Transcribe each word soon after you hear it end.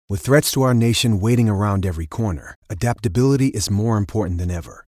With threats to our nation waiting around every corner, adaptability is more important than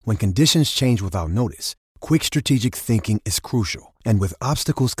ever. When conditions change without notice, quick strategic thinking is crucial. And with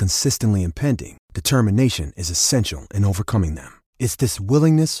obstacles consistently impending, determination is essential in overcoming them. It's this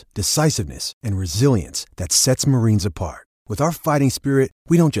willingness, decisiveness, and resilience that sets Marines apart. With our fighting spirit,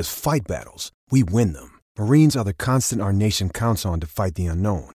 we don't just fight battles, we win them. Marines are the constant our nation counts on to fight the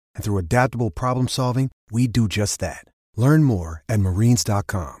unknown. And through adaptable problem solving, we do just that. Learn more at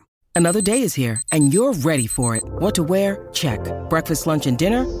marines.com. Another day is here, and you're ready for it. What to wear? Check. Breakfast, lunch, and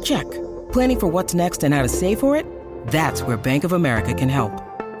dinner? Check. Planning for what's next and how to save for it? That's where Bank of America can help.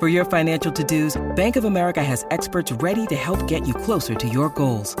 For your financial to-dos, Bank of America has experts ready to help get you closer to your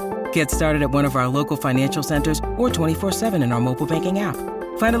goals. Get started at one of our local financial centers or 24/7 in our mobile banking app.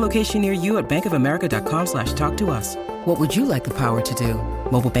 Find a location near you at bankofamerica.com/talktous. What would you like the power to do?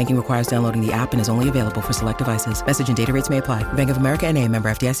 Mobile banking requires downloading the app and is only available for select devices. Message and data rates may apply. Bank of America N.A., member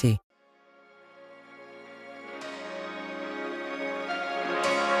FDIC.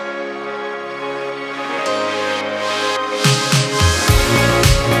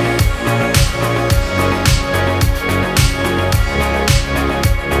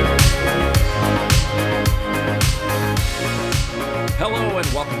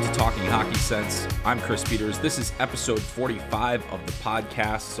 Sense. I'm Chris Peters. This is episode 45 of the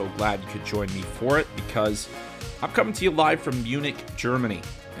podcast. So glad you could join me for it because I'm coming to you live from Munich, Germany.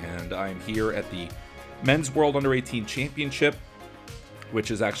 And I'm here at the Men's World Under-18 Championship, which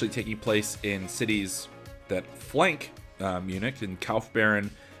is actually taking place in cities that flank Munich, in Kaufbeuren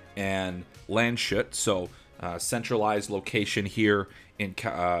and Landshut. So centralized location here in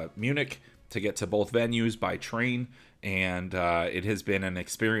Munich to get to both venues by train. And it has been an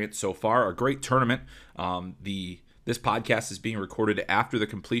experience so far, a great tournament. This podcast is being recorded after the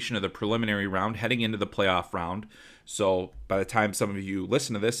completion of the preliminary round, heading into the playoff round. So by the time some of you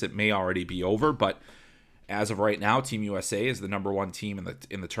listen to this, it may already be over. But as of right now, Team USA is the number one team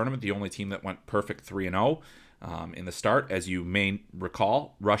in the tournament, the only team that went perfect 3-0 in the start. As you may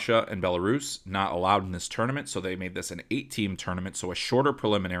recall, Russia and Belarus not allowed in this tournament, so they made this an 8-team tournament, so a shorter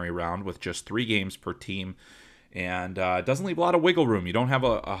preliminary round with just 3 games per team. And it doesn't leave a lot of wiggle room. You don't have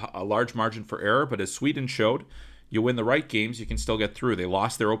a large margin for error, but as Sweden showed, you win the right games, you can still get through. They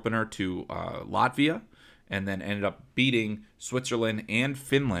lost their opener to Latvia and then ended up beating Switzerland and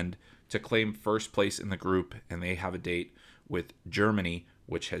Finland to claim first place in the group, and they have a date with Germany,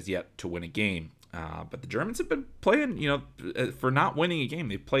 which has yet to win a game. But the Germans have been playing, for not winning a game,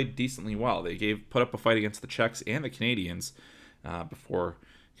 they've played decently well. They put up a fight against the Czechs and the Canadians before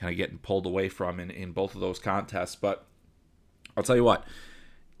kind of getting pulled away from in both of those contests. But I'll tell you what,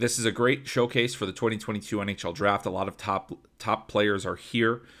 this is a great showcase for the 2022 NHL draft. A lot of top players are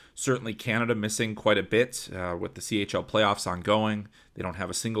here. Certainly Canada missing quite a bit with the CHL playoffs ongoing. They don't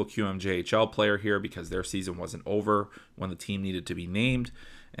have a single QMJHL player here because their season wasn't over when the team needed to be named.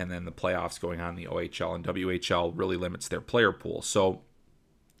 And then the playoffs going on in the OHL and WHL really limits their player pool. So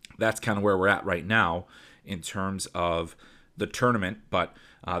that's kind of where we're at right now in terms of the tournament. But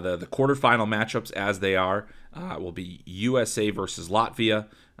the quarterfinal matchups as they are will be USA versus Latvia.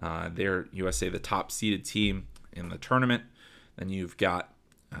 They're USA, the top seeded team in the tournament. Then you've got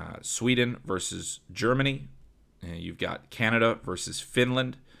Sweden versus Germany. And you've got Canada versus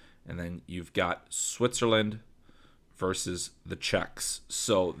Finland. And then you've got Switzerland versus the Czechs.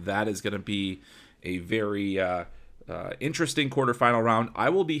 So that is going to be a very interesting quarterfinal round. I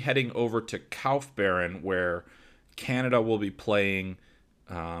will be heading over to Kaufbeuren, where Canada will be playing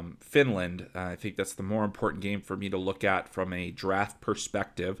Finland. I think that's the more important game for me to look at from a draft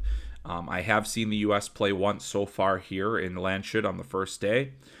perspective. I have seen the U.S. play once so far here in Landshut on the first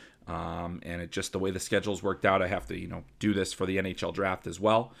day, and it just the way the schedule's worked out, I have to do this for the NHL draft as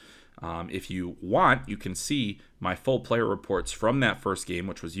well. If you want, you can see my full player reports from that first game,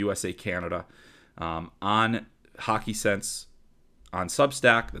 which was USA-Canada, on Hockey Sense on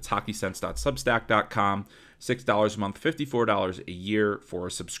Substack. That's hockeysense.substack.com. $6 a month, $54 a year for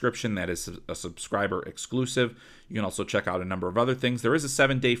a subscription. That is a subscriber exclusive. You can also check out a number of other things. There is a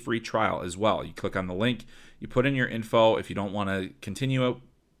 7-day free trial as well. You click on the link, you put in your info. If you don't want to continue,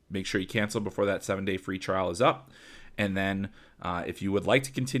 make sure you cancel before that 7-day free trial is up. And then if you would like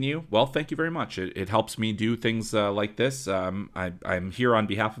to continue, well, thank you very much. It helps me do things like this. I'm here on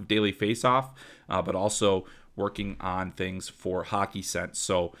behalf of Daily Faceoff, but also working on things for Hockey Sense.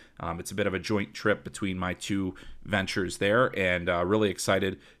 So it's a bit of a joint trip between my two ventures there, and really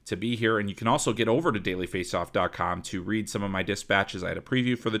excited to be here. And you can also get over to dailyfaceoff.com to read some of my dispatches. I had a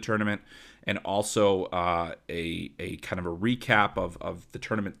preview for the tournament and also a kind of a recap of the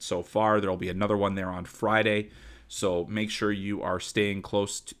tournament so far. There will be another one there on Friday. So make sure you are staying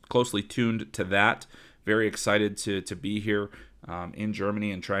closely tuned to that. Very excited to be here in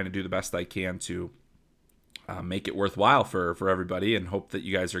Germany and trying to do the best I can to make it worthwhile for everybody, and hope that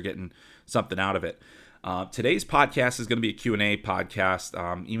you guys are getting something out of it. Today's podcast is going to be a Q&A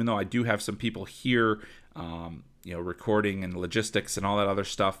podcast. Even though I do have some people here, recording and logistics and all that other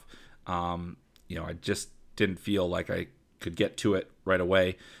stuff, I just didn't feel like I could get to it right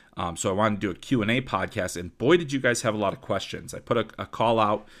away. So I wanted to do a Q&A podcast, and boy, did you guys have a lot of questions. I put a call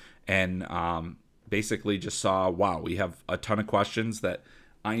out and basically just saw, wow, we have a ton of questions that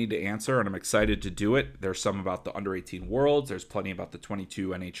I need to answer, and I'm excited to do it. There's some about the under-18 Worlds. There's plenty about the 22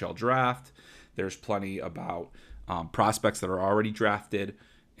 NHL draft. There's plenty about prospects that are already drafted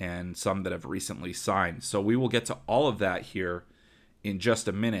and some that have recently signed. So we will get to all of that here in just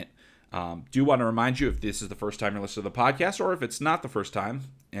a minute. Do want to remind you, if this is the first time you're listening to the podcast, or if it's not the first time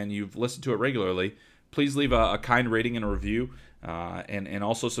and you've listened to it regularly, please leave a kind rating and a review, and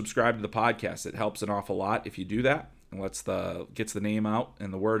also subscribe to the podcast. It helps an awful lot if you do that, and gets the name out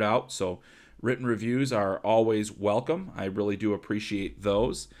and the word out. So written reviews are always welcome. I really do appreciate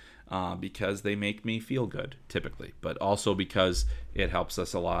those because they make me feel good typically, but also because it helps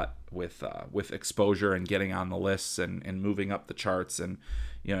us a lot with exposure and getting on the lists and moving up the charts. And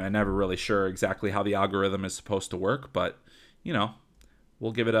I'm never really sure exactly how the algorithm is supposed to work, but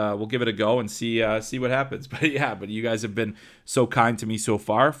we'll give it a go and see what happens. But you guys have been so kind to me so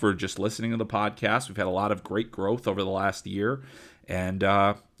far for just listening to the podcast. We've had a lot of great growth over the last year, and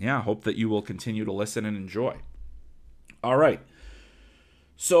hope that you will continue to listen and enjoy. All right,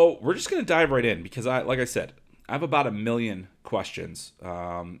 so we're just gonna dive right in because like I said, I have about 1 million questions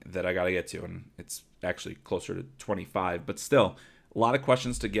that I got to get to, and it's actually closer to 25, but still a lot of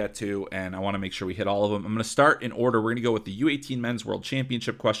questions to get to, and I want to make sure we hit all of them. I'm going to start in order. We're going to go with the U18 Men's World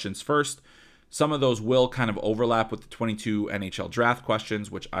Championship questions first. Some of those will kind of overlap with the 22 NHL draft questions,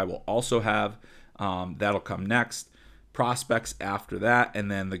 which I will also have. That'll come next. Prospects after that,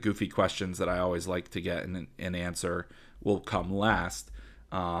 and then the goofy questions that I always like to get and answer will come last.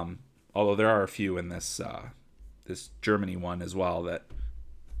 Although there are a few in this Germany one as well that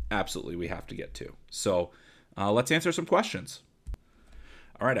absolutely we have to get to. So let's answer some questions.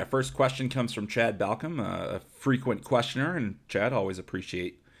 All right, our first question comes from Chad Balcom, a frequent questioner, and Chad, always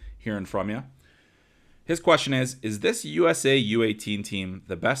appreciate hearing from you. His question is this USA U18 team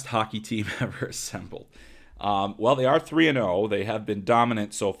the best hockey team ever assembled? Well, they are 3-0. They have been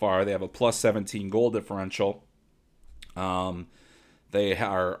dominant so far. They have a plus 17 goal differential. They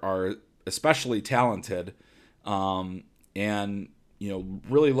are especially talented, and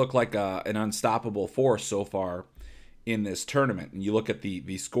really look like an unstoppable force so far in this tournament. And you look at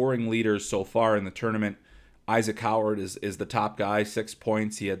the scoring leaders so far in the tournament. Isaac Howard is the top guy, 6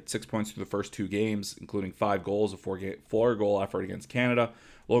 points. He had 6 points through the first 2 games, including 5 goals, a 4-goal effort against Canada.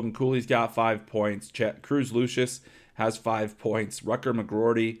 Logan Cooley's got 5 points. Cruz Lucius has 5 points. Rutger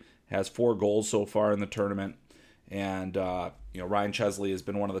McGroarty has 4 goals so far in the tournament. And Ryan Chesley has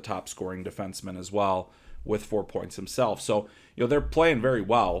been one of the top scoring defensemen as well, with 4 points himself. So, they're playing very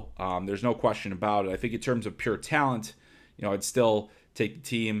well. There's no question about it. I think in terms of pure talent, I'd still take the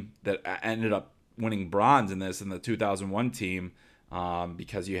team that ended up winning bronze in the 2001 team,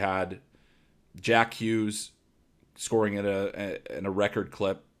 because you had Jack Hughes scoring at a record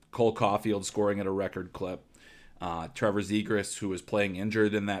clip, Cole Caulfield scoring at a record clip, Trevor Zegras, who was playing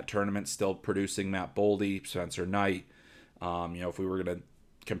injured in that tournament, still producing, Matt Boldy, Spencer Knight. If we were going to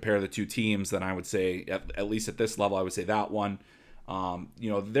compare the two teams, then I would say, at least at this level, I would say that one.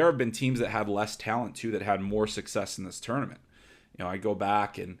 There have been teams that had less talent too that had more success in this tournament. I go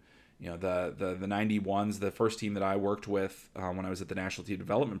back and the 91s, the first team that I worked with when I was at the National Team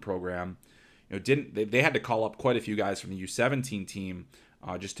Development Program, they had to call up quite a few guys from the U17 team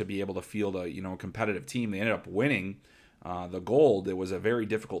just to be able to field a competitive team. They ended up winning the gold. It was a very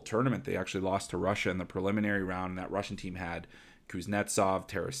difficult tournament. They actually lost to Russia in the preliminary round, and that Russian team had Kuznetsov,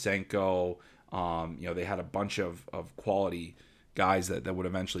 Tarasenko. They had a bunch of quality guys that would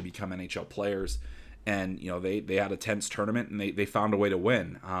eventually become NHL players. And, they had a tense tournament, and they found a way to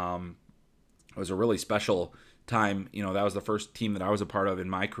win. It was a really special time. That was the first team that I was a part of in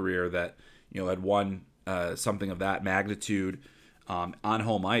my career that, had won something of that magnitude on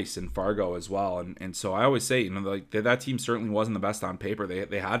home ice in Fargo as well. And so I always say, that team certainly wasn't the best on paper.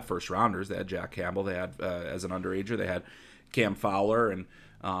 They had first rounders. They had Jack Campbell. They had, as an underager, they had Cam Fowler and,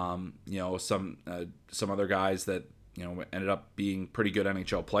 some other guys that, ended up being pretty good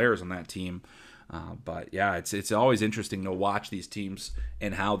NHL players on that team. But yeah, it's always interesting to watch these teams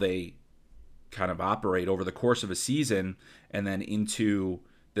and how they kind of operate over the course of a season and then into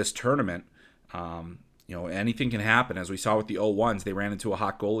this tournament. anything can happen. As we saw with the 0-1s, they ran into a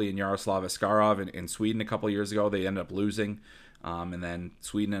hot goalie in Yaroslav Askarov in Sweden a couple of years ago. They ended up losing, and then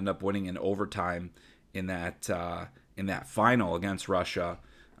Sweden ended up winning in overtime in that final against Russia,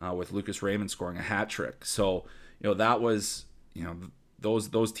 with Lucas Raymond scoring a hat trick. So that was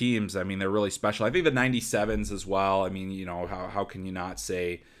those teams. I mean, they're really special. I think the 97s as well. I mean, how can you not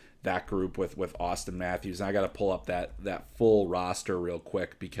say that group with Austin Matthews? And I got to pull up that full roster real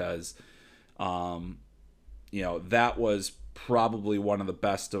quick because that was probably one of the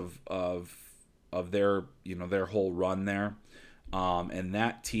best of their their whole run there. And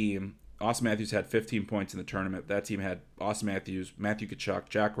that team, Austin Matthews had 15 points in the tournament. That team had Austin Matthews, Matthew Tkachuk,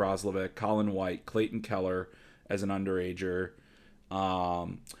 Jack Roslovic, Colin White, Clayton Keller as an underager,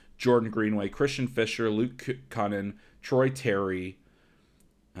 Jordan Greenway, Christian Fisher, Luke Cunnin, Troy Terry,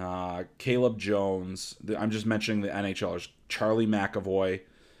 Caleb Jones. I'm just mentioning the NHLers. Charlie McAvoy,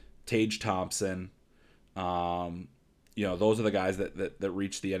 Tage Thompson. Those are the guys that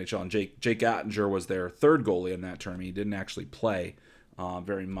reached the NHL. And Jake Attinger was their third goalie in that tournament. He didn't actually play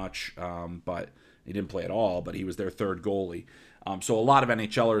very much, but he didn't play at all. But he was their third goalie. So a lot of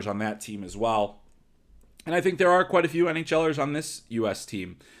NHLers on that team as well. And I think there are quite a few NHLers on this U.S.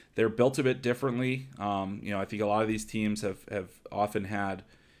 team. They're built a bit differently. I think a lot of these teams have often had,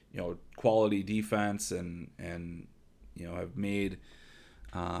 quality defense and have made.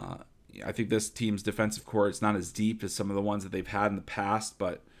 I think this team's defensive core is not as deep as some of the ones that they've had in the past,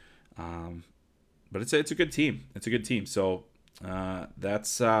 but it's a good team. It's a good team. So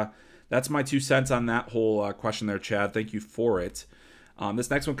that's my 2 cents on that whole question there, Chad. Thank you for it. This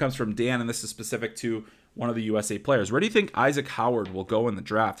next one comes from Dan, and this is specific to one of the USA players. Where do you think Isaac Howard will go in the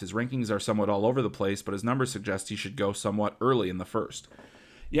draft? His rankings are somewhat all over the place, but his numbers suggest he should go somewhat early in the first.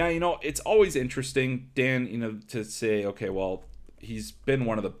 Yeah, it's always interesting, Dan, to say, okay, well, he's been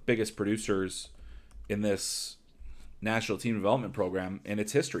one of the biggest producers in this national team development program in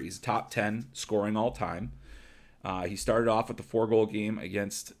its history. He's top 10 scoring all time. He started off with the 4-goal game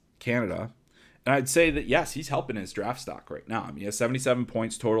against Canada. And I'd say that, yes, he's helping his draft stock right now. I mean, he has 77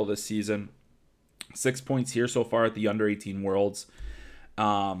 points total this season, 6 points here so far at the Under-18 Worlds.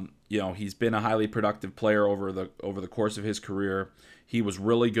 He's been a highly productive player over the course of his career. He was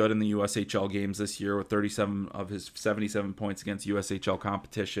really good in the USHL games this year with 37 of his 77 points against USHL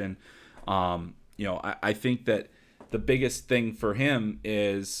competition. I think that the biggest thing for him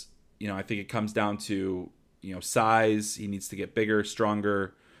is, I think it comes down to, size. He needs to get bigger,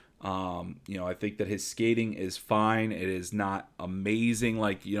 stronger. I think that his skating is fine. It is not amazing.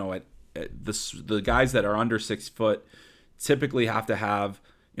 Like, the guys that are under 6 foot typically have to have,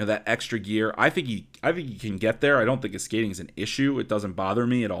 that extra gear. I think he can get there. I don't think his skating is an issue. It doesn't bother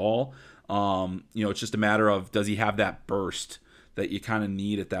me at all. It's just a matter of, does he have that burst that you kind of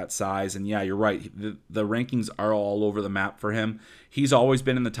need at that size? And yeah, you're right. The rankings are all over the map for him. He's always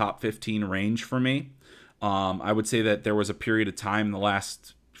been in the top 15 range for me. I would say that there was a period of time in the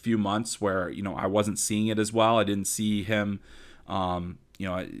last few months where, I wasn't seeing it as well. I didn't see him,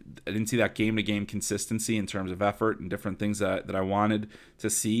 I didn't see that game-to-game consistency in terms of effort and different things that I wanted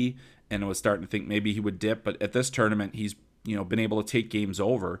to see, and I was starting to think maybe he would dip. But at this tournament, he's been able to take games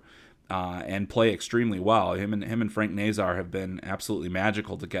over and play extremely well. Him and Frank Nazar have been absolutely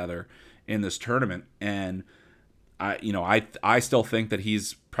magical together in this tournament, and I still think that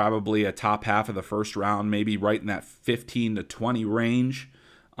he's probably a top half of the first round, maybe right in that 15 to 20 range.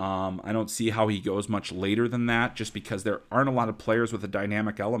 I don't see how he goes much later than that, just because there aren't a lot of players with a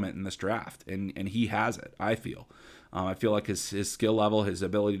dynamic element in this draft, and he has it, I feel. I feel like his skill level, his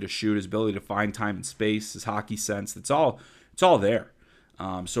ability to shoot, his ability to find time and space, his hockey sense, it's all there.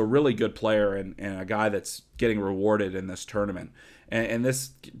 So really good player and a guy that's getting rewarded in this tournament. And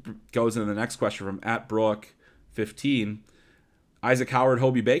this goes into the next question from @Brook15. Isaac Howard,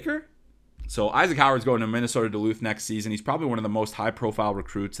 Hobey Baker? So Isaac Howard's going to Minnesota Duluth next season. He's probably one of the most high-profile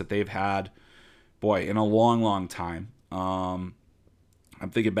recruits that they've had, in a long, long time. I'm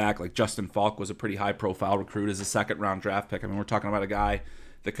thinking back, like Justin Falk was a pretty high-profile recruit as a second-round draft pick. I mean, we're talking about a guy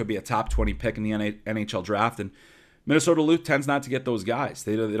that could be a top 20 pick in the NHL draft, and Minnesota Duluth tends not to get those guys.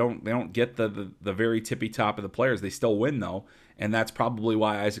 They don't get the very tippy top of the players. They still win though, and that's probably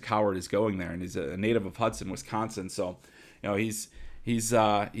why Isaac Howard is going there. And he's a native of Hudson, Wisconsin, so he's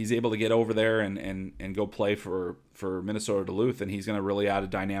able to get over there and go play for Minnesota Duluth, and he's going to really add a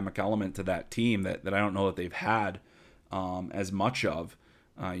dynamic element to that team that I don't know that they've had as much of.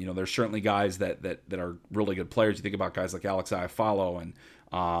 There's certainly guys that are really good players. You think about guys like Alex Iafallo and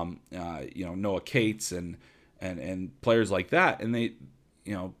Noah Cates and players like that, and they,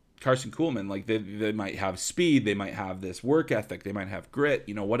 Carson Kuhlman, like they might have speed, they might have this work ethic, they might have grit,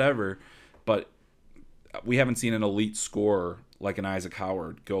 whatever, but we haven't seen an elite scorer like an Isaac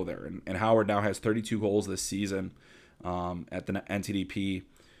Howard go there. And Howard now has 32 goals this season at the NTDP.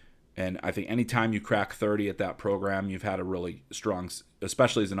 And I think anytime you crack 30 at that program, you've had a really strong,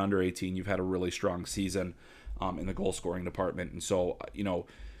 especially as an under 18, you've had a really strong season in the goal scoring department. And so,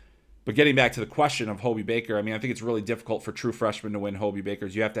 but getting back to the question of Hobey Baker, I mean, I think it's really difficult for true freshmen to win Hobey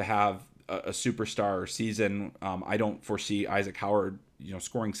Bakers. You have to have a superstar season. I don't foresee Isaac Howard,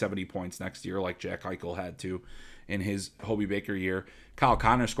 scoring 70 points next year like Jack Eichel had to in his Hobey Baker year. Kyle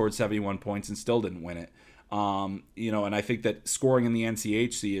Connor scored 71 points and still didn't win it. And I think that scoring in the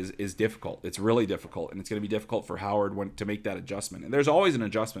NCHC is difficult. It's really difficult, and it's going to be difficult for Howard to make that adjustment. And there's always an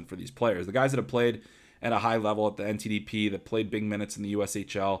adjustment for these players. The guys that have played at a high level at the NTDP, that played big minutes in the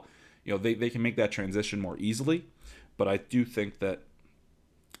USHL, they can make that transition more easily. But I do think that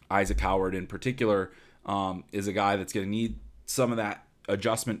Isaac Howard in particular is a guy that's going to need some of that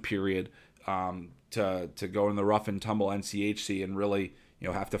adjustment period to go in the rough and tumble NCHC and really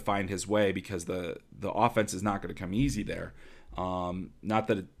have to find his way, because the offense is not going to come easy there. Not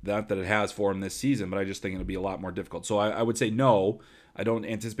that it has for him this season, but I just think it'll be a lot more difficult. So I would say no. I don't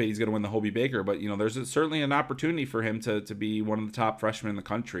anticipate he's going to win the Hobey Baker, but there's certainly an opportunity for him to be one of the top freshmen in the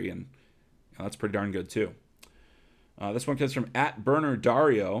country, and that's pretty darn good too. This one comes from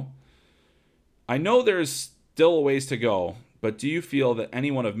 @BurnerDario. I know there's still a ways to go, but do you feel that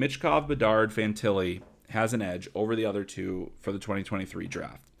any one of Michkov, Bedard, Fantilli has an edge over the other two for the 2023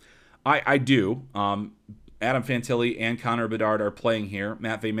 draft? I do. Adam Fantilli and Connor Bedard are playing here.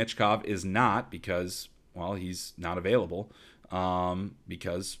 Matvei Michkov is not, because, well, he's not available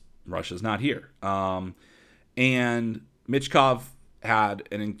because Russia's not here. And Michkov had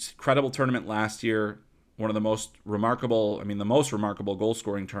an incredible tournament last year, one of the most remarkable, the most remarkable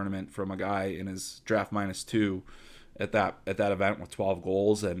goal-scoring tournament from a guy in his draft -2 at that event with 12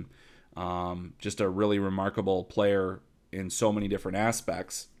 goals, and just a really remarkable player in so many different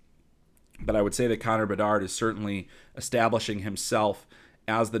aspects. But I would say that Connor Bedard is certainly establishing himself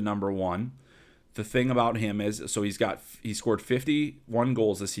as the number one. The thing about him is, so he scored 51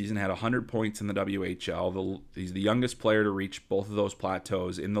 goals this season, had 100 points in the WHL. He's the youngest player to reach both of those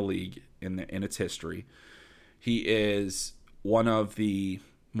plateaus in the league in its history. He is one of the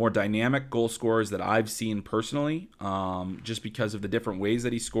more dynamic goal scorers that I've seen personally, just because of the different ways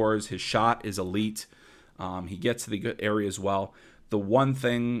that he scores. His shot is elite. He gets to the good areas well.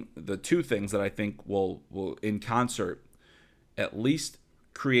 The two things that I think will in concert at least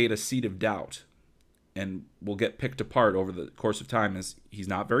create a seed of doubt and will get picked apart over the course of time is he's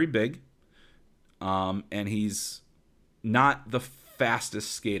not very big, and he's not the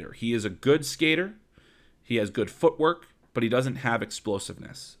fastest skater. He is a good skater. He has good footwork, but he doesn't have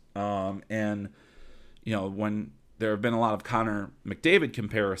explosiveness. And when there have been a lot of Connor McDavid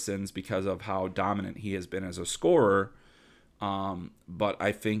comparisons because of how dominant he has been as a scorer, but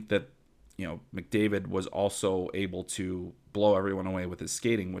I think that McDavid was also able to blow everyone away with his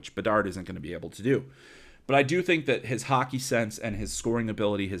skating, which Bedard isn't going to be able to do. But I do think that his hockey sense and his scoring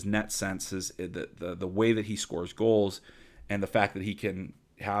ability, his net sense, the way that he scores goals, and the fact that he can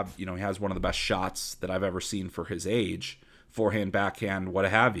have, he has one of the best shots that I've ever seen for his age, forehand, backhand, what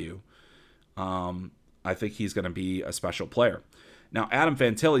have you. I think he's going to be a special player. Now, Adam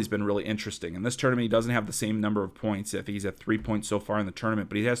Fantilli's been really interesting. In this tournament, he doesn't have the same number of points. I think he's at 3 points so far in the tournament,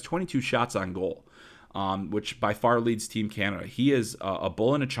 but he has 22 shots on goal, which by far leads Team Canada. He is a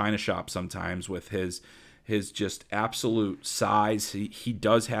bull in a china shop sometimes with his just absolute size. He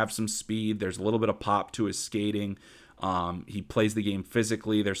does have some speed. There's a little bit of pop to his skating. He plays the game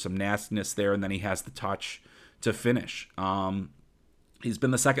physically. There's some nastiness there, and then he has the touch to finish. He's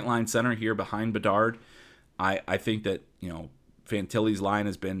been the second-line center here behind Bedard. I think that, Fantilli's line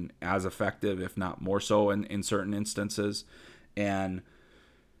has been as effective, if not more so in certain instances. And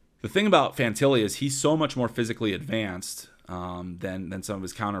the thing about Fantilli is he's so much more physically advanced than some of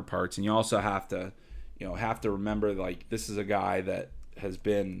his counterparts. And you also have to remember, like, this is a guy that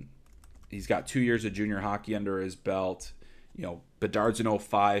he's got 2 years of junior hockey under his belt. Bedard's an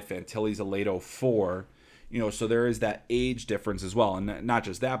 05, Fantilli's a late 04. So there is that age difference as well. And not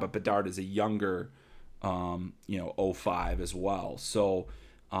just that, but Bedard is a younger 05 as well. So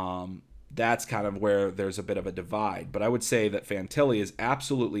that's kind of where there's a bit of a divide. But I would say that Fantilli is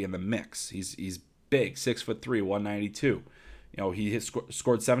absolutely in the mix. He's big, 6'3", 192. He has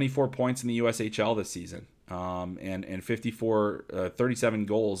scored 74 points in the USHL this season, and 37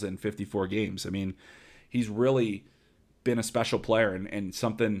 goals in 54 games. I mean, he's really been a special player and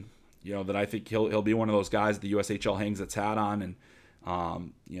something that I think he'll be one of those guys the USHL hangs its hat on, and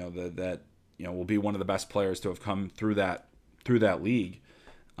will be one of the best players to have come through that league.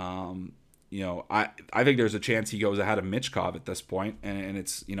 I think there's a chance he goes ahead of Michkov at this point, and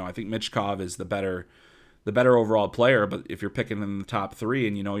it's, I think Michkov is the better overall player. But if you're picking in the top 3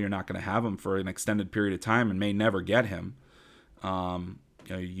 and you're not going to have him for an extended period of time and may never get him,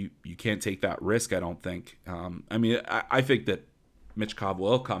 you can't take that risk, I don't think. I think that Michkov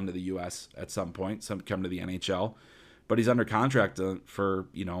will come to the U.S. at some point, come to the NHL, but he's under contract for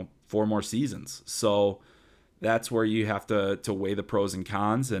 4 more seasons. So that's where you have to weigh the pros and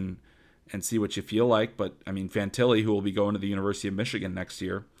cons and see what you feel like. But Fantilli, who will be going to the University of Michigan next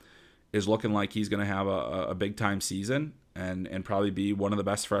year, is looking like he's going to have a big time season and probably be one of the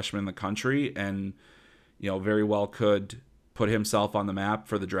best freshmen in the country, and very well could put himself on the map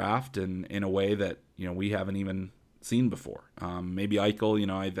for the draft and in a way that we haven't even seen before. Maybe Eichel,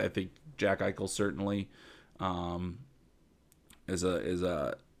 I think Jack Eichel certainly is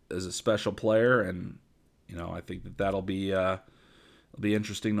a special player, and I think that'll be it'll be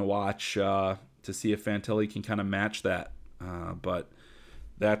interesting to watch to see if Fantilli can kind of match that. But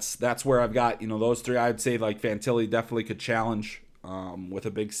that's where I've got those 3. I'd say like Fantilli definitely could challenge with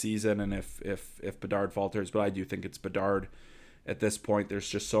a big season, and if Bedard falters, but I do think it's Bedard at this point. There's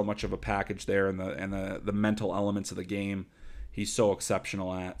just so much of a package there, and the mental elements of the game he's so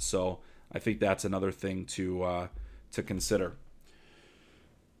exceptional at. So I think that's another thing to consider.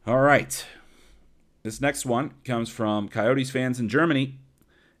 All right. This next one comes from Coyotes fans in Germany.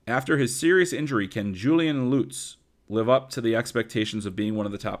 After his serious injury, can Julian Lutz live up to the expectations of being one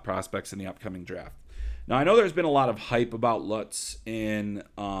of the top prospects in the upcoming draft? Now, I know there's been a lot of hype about Lutz in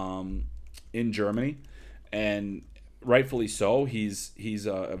Germany, and rightfully so. He's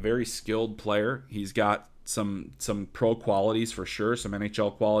a very skilled player. He's got some pro qualities for sure, some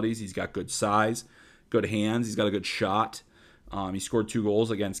NHL qualities. He's got good size, good hands. He's got a good shot. He scored 2 goals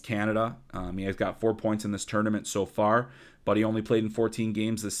against Canada. He has got 4 points in this tournament so far, but he only played in 14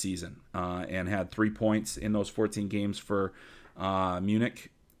 games this season and had 3 points in those 14 games for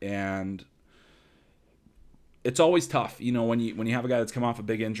Munich. And it's always tough, when you have a guy that's come off a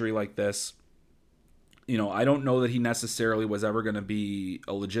big injury like this. I don't know that he necessarily was ever going to be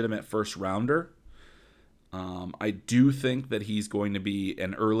a legitimate first rounder. I do think that he's going to be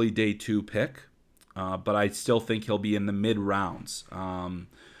an early day 2 pick. But I still think he'll be in the mid rounds.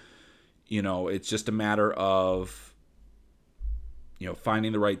 It's just a matter of,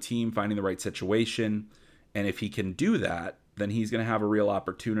 finding the right team, finding the right situation. And if he can do that, then he's going to have a real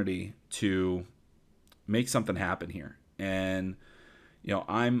opportunity to make something happen here. And,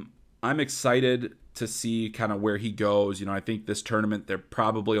 I'm excited to see kind of where he goes. I think this tournament, they're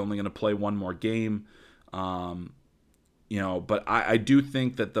probably only going to play 1 more game. But I do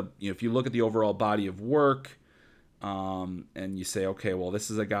think that if you look at the overall body of work, and you say, okay, well,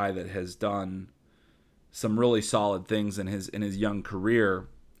 this is a guy that has done some really solid things in his young career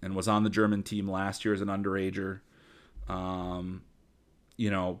and was on the German team last year as an underager.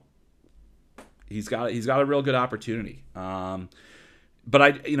 He's got a real good opportunity. But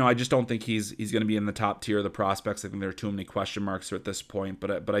I just don't think he's going to be in the top tier of the prospects. I think there are too many question marks at this point.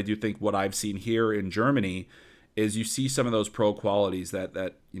 But I do think what I've seen here in Germany is you see some of those pro qualities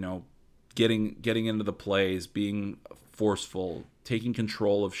that getting into the plays, being forceful, taking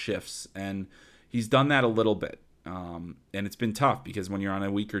control of shifts, and he's done that a little bit. And it's been tough because when you're on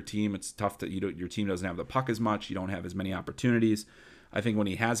a weaker team, it's tough that your team doesn't have the puck as much. You don't have as many opportunities. I think when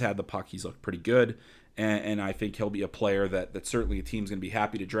he has had the puck, he's looked pretty good, and I think he'll be a player that certainly a team's going to be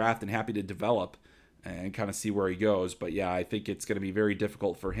happy to draft and happy to develop and kind of see where he goes. But yeah, I think it's going to be very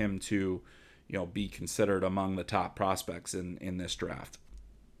difficult for him to be considered among the top prospects in this draft.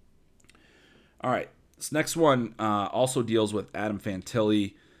 All right, this next one also deals with Adam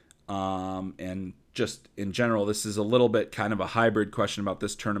Fantilli, and just in general, this is a little bit kind of a hybrid question about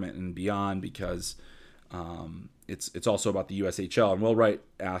this tournament and beyond because it's also about the USHL. And Will Wright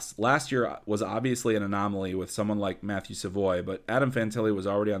asked, last year was obviously an anomaly with someone like Matthew Savoy, but Adam Fantilli was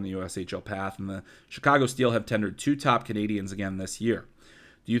already on the USHL path, and the Chicago Steel have tendered 2 top Canadians again this year.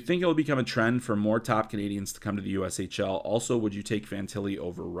 Do you think it will become a trend for more top Canadians to come to the USHL? Also, would you take Fantilli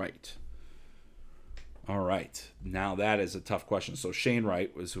over Wright? All right. Now that is a tough question. So Shane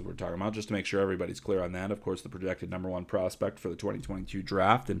Wright was who we're talking about, just to make sure everybody's clear on that. Of course, the projected number 1 prospect for the 2022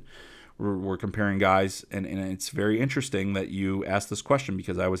 draft. And we're comparing guys. And it's very interesting that you asked this question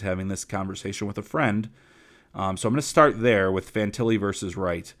because I was having this conversation with a friend. So I'm going to start there with Fantilli versus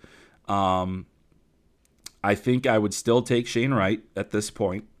Wright. I think I would still take Shane Wright at this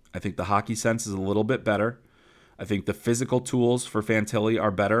point. I think the hockey sense is a little bit better. I think the physical tools for Fantilli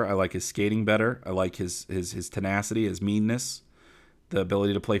are better. I like his skating better. I like his tenacity, his meanness, the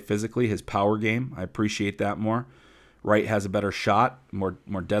ability to play physically, his power game. I appreciate that more. Wright has a better shot, more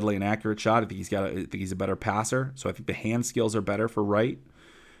deadly and accurate shot. I think he's a better passer. So I think the hand skills are better for Wright.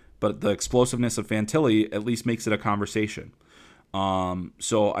 But the explosiveness of Fantilli at least makes it a conversation.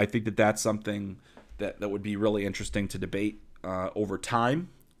 So I think that's something that would be really interesting to debate over time.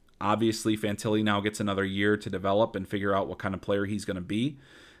 Obviously, Fantilli now gets another year to develop and figure out what kind of player he's going to be.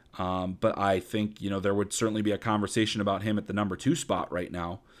 But I think, there would certainly be a conversation about him at the number 2 spot right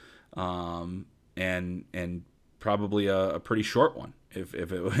now. And probably a pretty short one if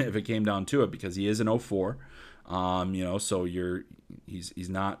it came down to it, because he is an 04. So he's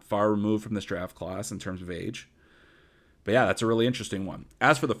not far removed from this draft class in terms of age. But yeah, that's a really interesting one.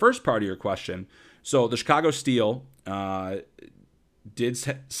 As for the first part of your question, so the Chicago Steel did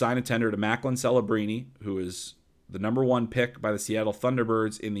sign a tender to Macklin Celebrini, who is the number 1 pick by the Seattle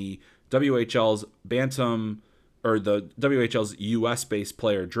Thunderbirds in the WHL's Bantam, or the WHL's U.S.-based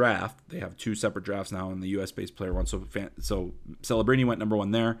player draft. They have 2 separate drafts now in the U.S.-based player one. So Celebrini went number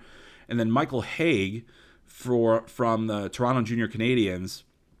 1 there. And then Michael Haig from the Toronto Junior Canadiens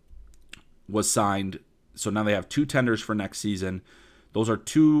was signed. So now they have 2 tenders for next season. Those are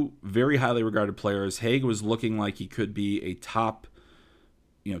 2 very highly regarded players. Haig was looking like he could be a top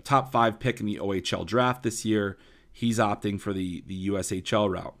 5 pick in the OHL draft this year. He's opting for the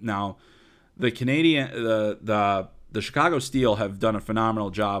USHL route. Now, the Chicago Steel have done a phenomenal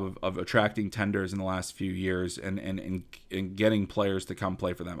job of attracting tenders in the last few years and getting players to come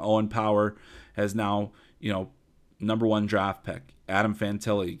play for them. Owen Power has now, number 1 draft pick. Adam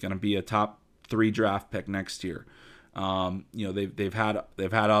Fantilli going to be a top 3 draft pick next year. They've had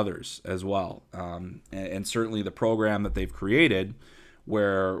others as well, and certainly the program that they've created,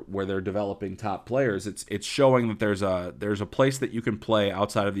 where they're developing top players, it's showing that there's a place that you can play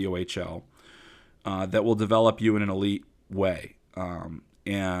outside of the OHL that will develop you in an elite way.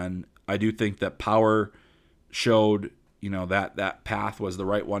 And I do think that Power showed that path was the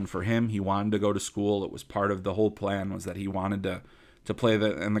right one for him. He wanted to go to school. It was part of the whole plan, was that he wanted to play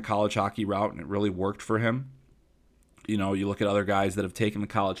in the college hockey route, and it really worked for him. You look at other guys that have taken the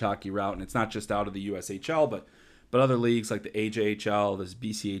college hockey route, and it's not just out of the USHL, but other leagues like the AJHL, this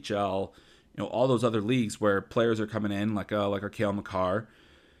BCHL, all those other leagues where players are coming in, like a Cale Makar,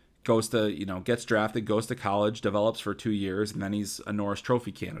 goes to, gets drafted, goes to college, develops for 2 years, and then he's a Norris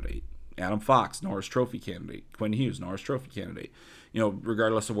Trophy candidate. Adam Fox, Norris Trophy candidate. Quinn Hughes, Norris Trophy candidate.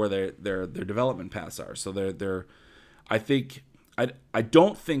 Regardless of where their development paths are. So they're I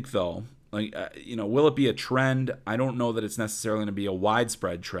don't think though, will it be a trend? I don't know that it's necessarily going to be a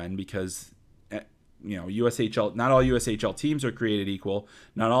widespread trend, because USHL, not all USHL teams are created equal.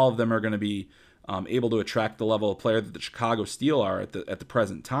 Not all of them are going to be able to attract the level of player that the Chicago Steel are at the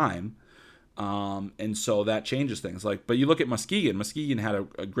present time. And so that changes things. But you look at Muskegon. Muskegon had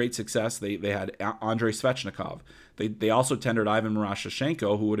a great success. They had Andrei Svechnikov. They also tendered Ivan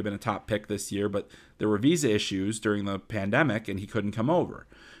Marashchenko, who would have been a top pick this year, but there were visa issues during the pandemic, and he couldn't come over.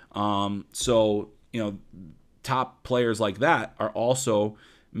 Top players like that are also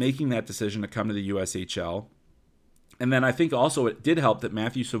making that decision to come to the USHL. And then I think also it did help that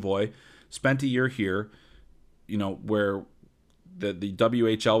Matthew Savoy spent a year here, where the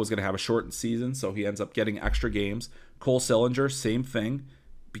WHL was going to have a shortened season, so he ends up getting extra games. Cole Sillinger, same thing,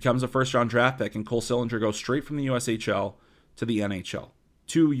 becomes a first-round draft pick, and Cole Sillinger goes straight from the USHL to the NHL.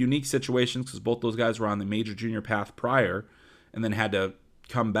 2 unique situations, because both those guys were on the major junior path prior and then had to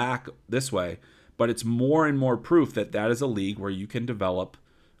come back this way. But it's more and more proof that is a league where you can develop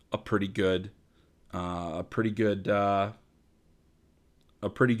a pretty good rapport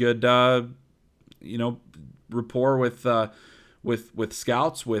with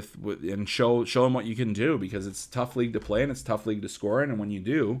scouts, and show them what you can do, because it's a tough league to play and it's a tough league to score in, and when you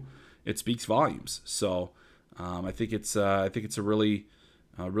do, it speaks volumes. So I think it's a really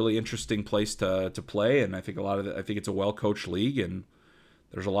interesting place to play, and I think I think it's a well coached league, and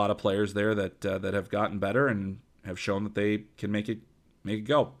there's a lot of players there that have gotten better and have shown that they can make it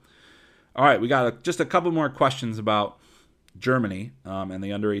go. All right, we got just a couple more questions about Germany and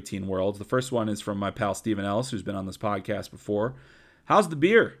the under-18 worlds. The first one is from my pal Steven Ellis, who's been on this podcast before. How's the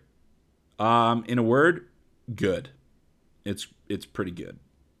beer? In a word, good. It's pretty good.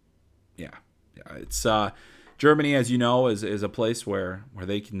 Yeah. It's Germany, as you know, is a place where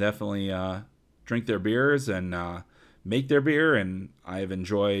they can definitely drink their beers and make their beer, and I've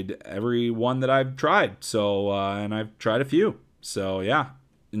enjoyed every one that I've tried. So and I've tried a few. So yeah,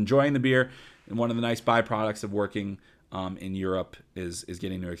 enjoying the beer. And one of the nice byproducts of working in Europe is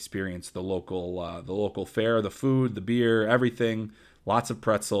getting to experience the local fare, the food, the beer, everything. Lots of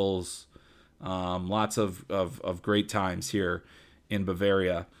pretzels, lots of great times here in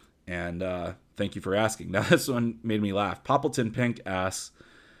Bavaria. And thank you for asking. Now, this one made me laugh. Poppleton Pink asks,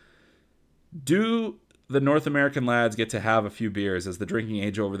 do the North American lads get to have a few beers as the drinking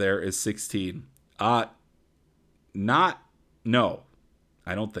age over there is 16? No,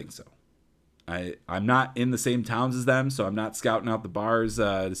 I don't think so. I'm not in the same towns as them, so I'm not scouting out the bars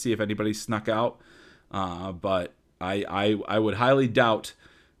to see if anybody snuck out. But I would highly doubt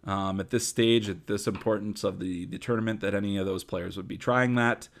at this stage, at this importance of the tournament, that any of those players would be trying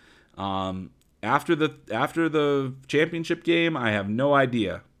that. After the championship game, I have no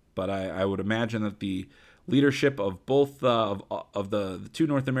idea, but I would imagine that the leadership of both of the two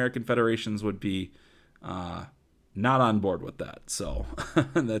North American federations would be not on board with that. So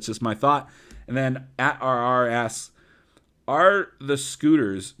that's just my thought. And then at RR asks, are the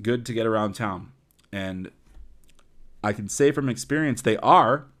scooters good to get around town? And I can say from experience they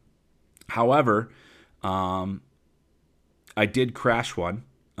are. However, I did crash one.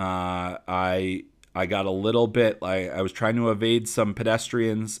 I got a little bit, I was trying to evade some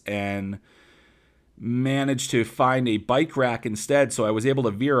pedestrians and managed to find a bike rack instead. So I was able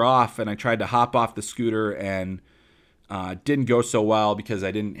to veer off, and I tried to hop off the scooter, and didn't go so well because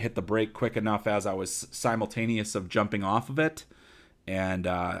I didn't hit the brake quick enough as I was simultaneous of jumping off of it, and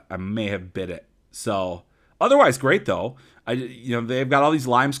I may have bit it. So otherwise great though. They've got all these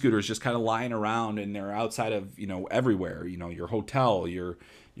Lime scooters just kind of lying around, and they're outside of, everywhere, your hotel, your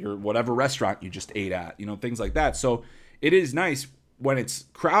whatever restaurant you just ate at, things like that. So it is nice when it's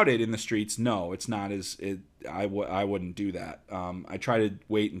crowded in the streets. No, it's not I wouldn't do that. I try to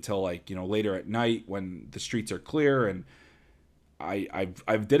wait until later at night when the streets are clear, and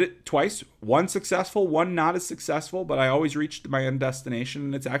I've did it twice, one successful, one not as successful, but I always reached my end destination,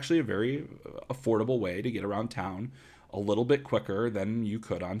 and it's actually a very affordable way to get around town a little bit quicker than you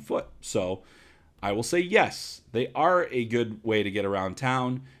could on foot. So I will say yes, they are a good way to get around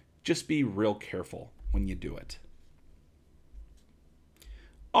town. Just be real careful when you do it.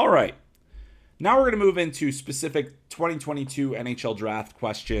 All right. Now we're going to move into specific 2022 NHL draft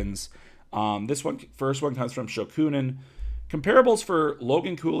questions. First one comes from Shokunin. Comparables for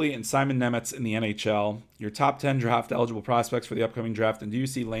Logan Cooley and Simon Nemec in the NHL. Your top 10 draft eligible prospects for the upcoming draft. And do you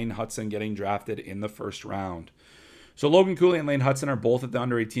see Lane Hutson getting drafted in the first round? So Logan Cooley and Lane Hutson are both at the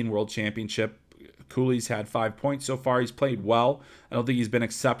Under-18 World Championship. Cooley's had 5 points so far. He's played well. I don't think he's been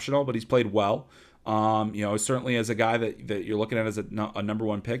exceptional, but he's played well. Certainly as a guy that you're looking at as a number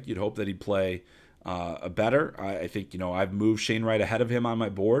one pick, you'd hope that he'd play better. I think, I've moved Shane Wright ahead of him on my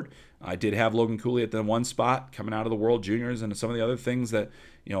board. I did have Logan Cooley at the one spot coming out of the World Juniors, and some of the other things that,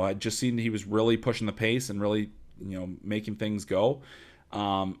 I just seen he was really pushing the pace and really, making things go.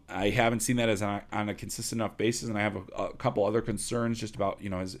 I haven't seen that as on a consistent enough basis, and I have a couple other concerns just about,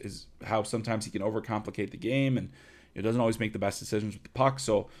 his how sometimes he can overcomplicate the game, and it doesn't always make the best decisions with the puck.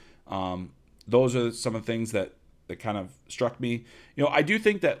 So those are some of the things that kind of struck me. I do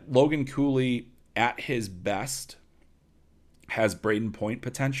think that Logan Cooley at his best has Braden Point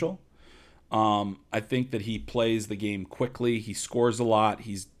potential. I think that he plays the game quickly. He scores a lot.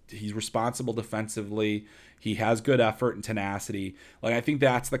 He's responsible defensively. He has good effort and tenacity. I think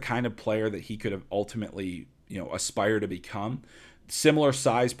that's the kind of player that he could have ultimately, aspire to become. Similar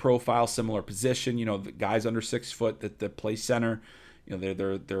size profile, similar position. The guys under 6 foot that play center,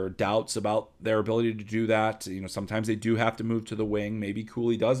 there are doubts about their ability to do that. Sometimes they do have to move to the wing. Maybe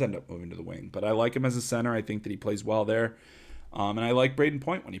Cooley does end up moving to the wing, but I like him as a center. I think that he plays well there. And I like Braden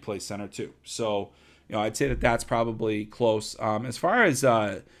Point when he plays center too. So, I'd say that that's probably close. As far as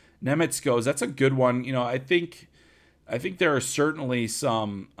Nemec goes, that's a good one. I think there are certainly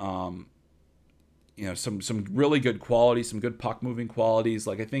some some really good qualities, some good puck moving qualities.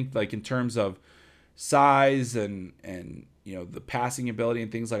 I think in terms of size and the passing ability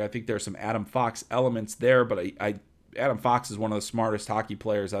and things, I think there's some Adam Fox elements there, but Adam Fox is one of the smartest hockey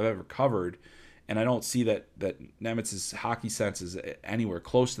players I've ever covered, and I don't see that Nemec's hockey sense is anywhere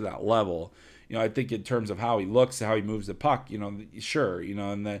close to that level. I think in terms of how he looks, how he moves the puck, sure,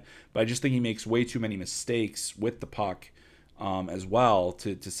 but I just think he makes way too many mistakes with the puck as well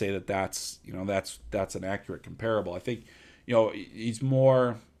to say that that's an accurate comparable. I think, he's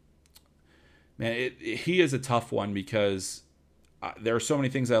more, man, he is a tough one because there are so many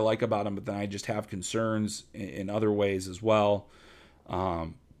things I like about him, but then I just have concerns in other ways as well.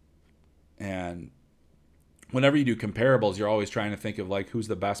 And whenever you do comparables, you're always trying to think of who's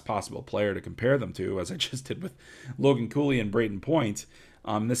the best possible player to compare them to, as I just did with Logan Cooley and Braden Point.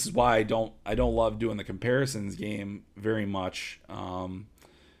 This is why I don't love doing the comparisons game very much,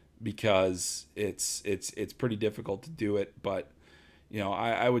 because it's pretty difficult to do it. But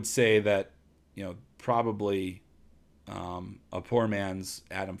I would say that probably a poor man's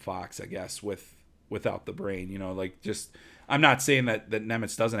Adam Fox, I guess, without the brain. You know, like, just, I'm not saying that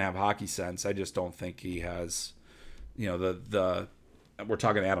Nemitz doesn't have hockey sense. I just don't think he has, you know, the we're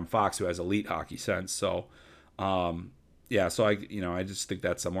talking Adam Fox, who has elite hockey sense. So, yeah, so I just think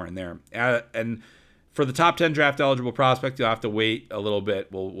that's somewhere in there. And for the top 10 draft eligible prospect, you'll have to wait a little bit.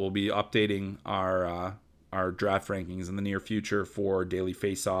 We'll be updating our draft rankings in the near future for Daily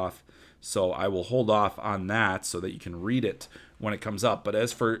Faceoff. So I will hold off on that so that you can read it when it comes up. But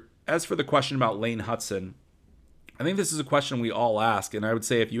as for the question about Lane Hutson, I think this is a question we all ask. And I would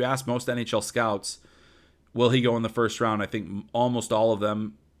say if you ask most NHL scouts, will he go in the first round? I think almost all of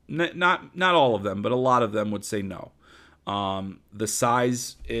them, not all of them, but a lot of them would say no. The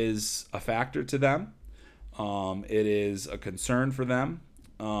size is a factor to them. It is a concern for them.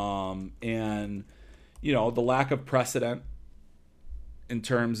 And, you know, the lack of precedent in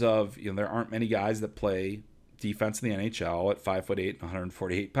terms of, you know, there aren't many guys that play defense in the NHL at 5'8" and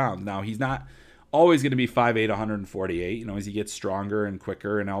 148 pounds. Now, he's not always going to be 5'8", 148. You know, as he gets stronger and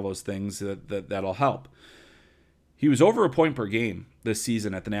quicker and all those things, that'll help. He was over a point per game this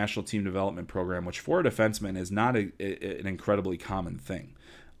season at the National Team Development Program, which for a defenseman is not an incredibly common thing.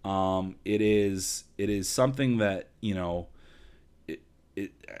 It is something that, you know,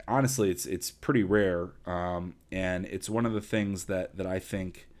 honestly, it's pretty rare, and it's one of the things that I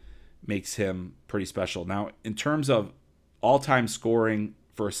think makes him pretty special. Now, in terms of all-time scoring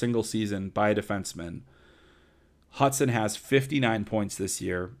for a single season by a defenseman, Hutson has 59 points this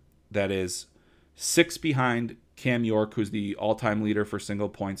year. That is 6 behind Cam York, who's the all-time leader for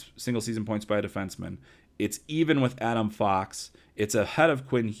single season points by a defenseman. It's even with Adam Fox. It's ahead of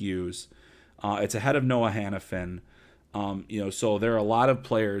Quinn Hughes. It's ahead of Noah Hannafin. You know, so there are a lot of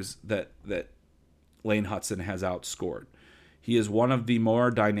players that Lane Hutson has outscored. He is one of the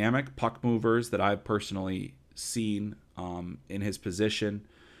more dynamic puck movers that I've personally seen in his position.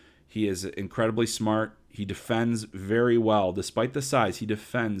 He is incredibly smart. He defends very well. Despite the size, he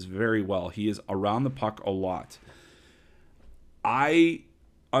defends very well. He is around the puck a lot. I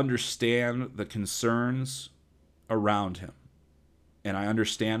understand the concerns around him, and I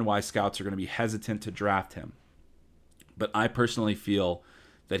understand why scouts are going to be hesitant to draft him. But I personally feel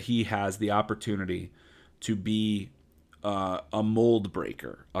that he has the opportunity to be a mold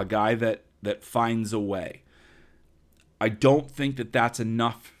breaker, a guy that finds a way. I don't think that that's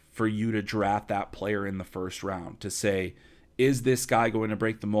enough for you to draft that player in the first round to say, is this guy going to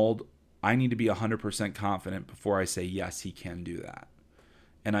break the mold? I need to be 100% confident before I say, yes, he can do that.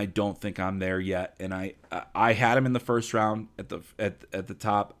 And I don't think I'm there yet. And I had him in the first round at the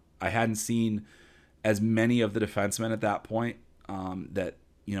top. I hadn't seen as many of the defensemen at that point that,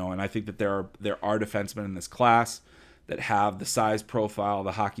 you know, and I think that there are defensemen in this class that have the size profile,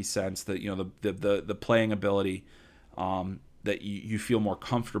 the hockey sense, that, you know, the playing ability that you feel more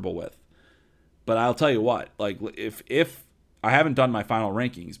comfortable with. But I'll tell you what, like, if I haven't done my final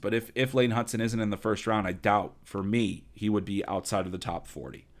rankings, but if Lane Hutson isn't in the first round, I doubt, for me, he would be outside of the top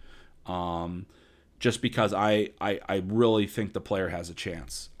 40. Just because I really think the player has a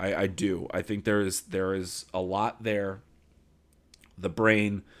chance. I do. I think there is a lot there. The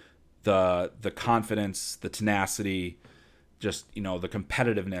brain, the confidence, the tenacity, just, you know, the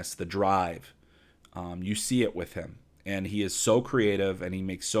competitiveness, the drive. You see it with him. And he is so creative and he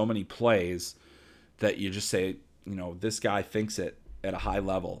makes so many plays that you just say, you know, this guy thinks it at a high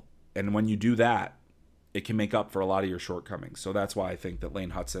level. And when you do that, it can make up for a lot of your shortcomings. So that's why I think that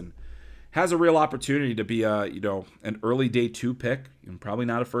Lane Hutson has a real opportunity to be an early day 2 pick, and probably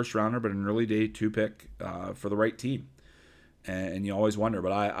not a first rounder, but an early day 2 pick for the right team. And you always wonder,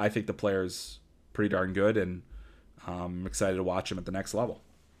 but I think the player's pretty darn good, and I'm excited to watch him at the next level.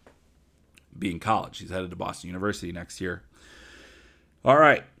 Being college, he's headed to Boston University next year. All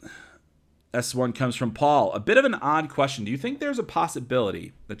right. This one comes from Paul. A bit of an odd question. Do you think there's a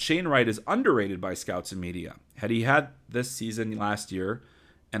possibility that Shane Wright is underrated by scouts and media? Had he had this season last year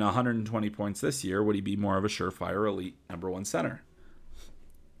and 120 points this year, would he be more of a surefire elite number 1 center?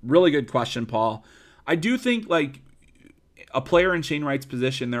 Really good question, Paul. I do think, like, a player in Shane Wright's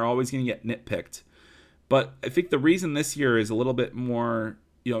position, they're always going to get nitpicked. But I think the reason this year is a little bit more,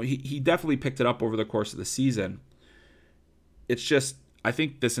 you know, he definitely picked it up over the course of the season. It's just, I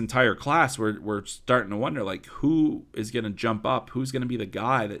think this entire class, we're starting to wonder, like, who is going to jump up? Who's going to be the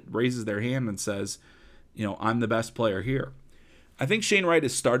guy that raises their hand and says, you know, I'm the best player here? I think Shane Wright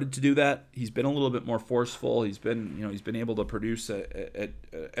has started to do that. He's been a little bit more forceful. He's been able to produce at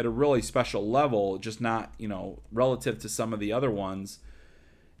a really special level, just not, you know, relative to some of the other ones.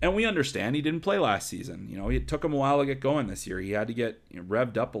 And we understand he didn't play last season. You know, it took him a while to get going this year. He had to get, you know,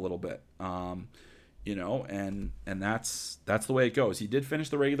 revved up a little bit. and that's the way it goes. He did finish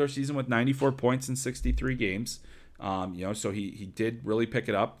the regular season with 94 points in 63 games. So he did really pick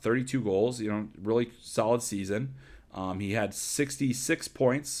it up. 32 goals, really solid season. He had 66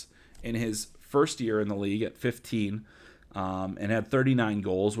 points in his first year in the league at 15, and had 39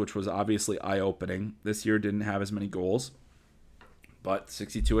 goals, which was obviously eye-opening. This year didn't have as many goals, but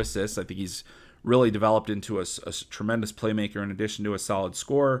 62 assists. I think he's really developed into a tremendous playmaker in addition to a solid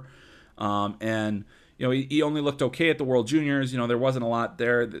scorer. And he only looked okay at the World Juniors. There wasn't a lot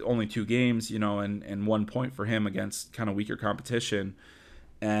there, only 2 games, and 1 point for him against kind of weaker competition.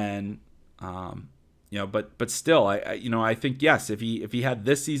 And but still, I think yes, if he had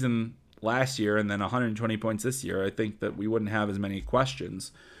this season last year and then 120 points this year, I think that we wouldn't have as many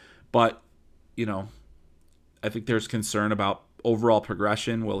questions. But I think there's concern about overall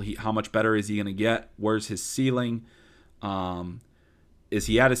progression. How much better is he going to get? Where's his ceiling? Is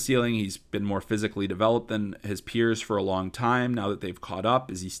he at a ceiling? He's been more physically developed than his peers for a long time. Now that they've caught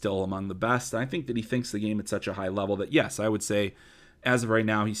up, is he still among the best? And I think that he thinks the game at such a high level that, yes, I would say as of right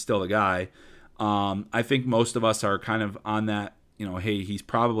now, he's still the guy. I think most of us are kind of on that, hey, he's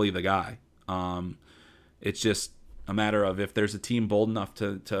probably the guy. It's just a matter of if there's a team bold enough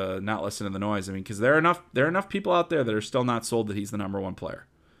to not listen to the noise. I mean, because there are enough people out there that are still not sold that he's the number one player.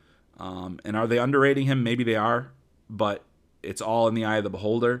 And are they underrating him? Maybe they are, but it's all in the eye of the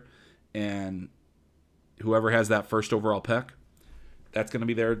beholder, and whoever has that first overall pick, that's going to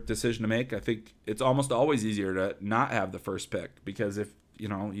be their decision to make. I think it's almost always easier to not have the first pick, because if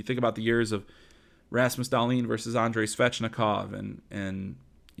you think about the years of Rasmus Dahlin versus Andrei Svechnikov, and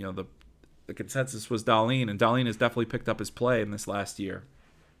the consensus was Dahlin, and Dahlin has definitely picked up his play in this last year.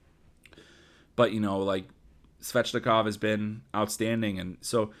 But Svechnikov has been outstanding, and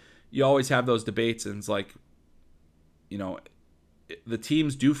so you always have those debates, and it's like, the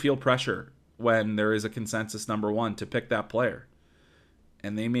teams do feel pressure when there is a consensus number one to pick that player.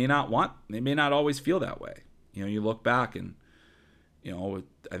 And they may not always feel that way. You look back and,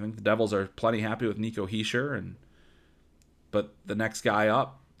 I think the Devils are plenty happy with Nico Hischier, but the next guy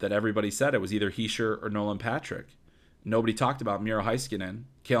up that everybody said it was either Hischier or Nolan Patrick. Nobody talked about Miro Heiskanen,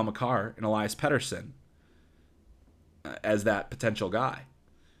 Cale Makar, and Elias Pettersson as that potential guy.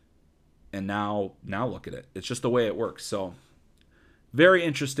 And now look at it. It's just the way it works. So very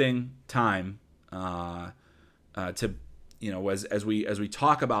interesting time to as we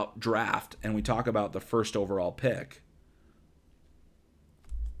talk about draft and we talk about the first overall pick.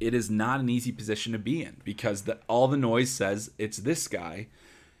 It is not an easy position to be in, because all the noise says it's this guy.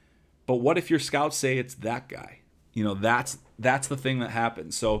 But what if your scouts say it's that guy? That's the thing that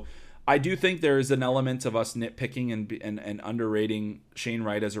happens. So I do think there is an element of us nitpicking and underrating Shane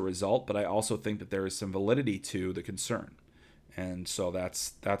Wright as a result, but I also think that there is some validity to the concern. And so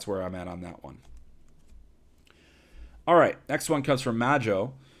that's where I'm at on that one. All right, next one comes from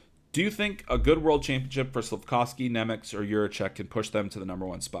Majo. Do you think a good world championship for Slafkovsky, Nemec, or Jiricek can push them to the number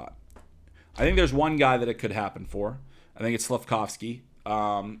one spot? I think there's one guy that it could happen for. I think it's Slafkovsky.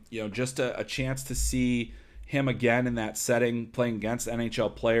 Just a chance to see him again in that setting, playing against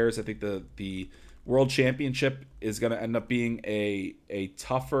NHL players. I think the World Championship is going to end up being a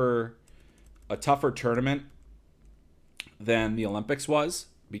tougher tournament than the Olympics was,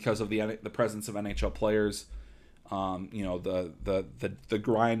 because of the presence of NHL players. The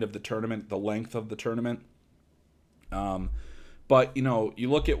grind of the tournament, the length of the tournament. But you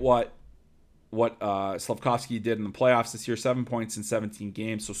look at what Slafkovsky did in the playoffs this year: 7 points in 17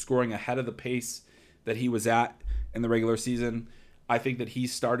 games, so scoring ahead of the pace that he was at in the regular season. I think that he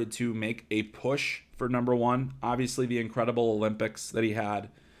started to make a push for number one. Obviously, the incredible Olympics that he had,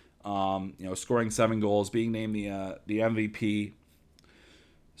 scoring 7 goals, being named the MVP.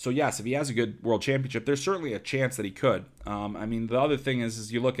 So yes, if he has a good world championship, there's certainly a chance that he could. The other thing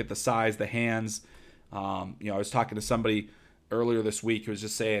is you look at the size, the hands. I was talking to somebody earlier this week who was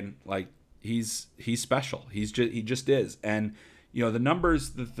just saying, like, he's special. He just is. And the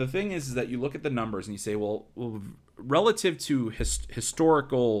numbers. The thing is that you look at the numbers and you say, well relative to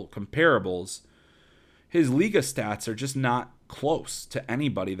historical comparables, his Liga stats are just not close to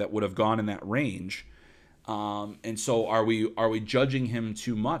anybody that would have gone in that range. And so are we judging him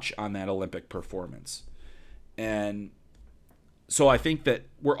too much on that Olympic performance? And so I think that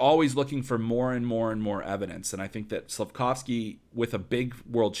we're always looking for more and more and more evidence. And I think that Slafkovsky, with a big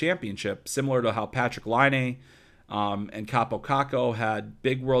world championship, similar to how Patrik Laine and Kaapo Kakko had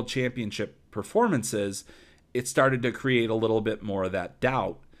big world championship performances, it started to create a little bit more of that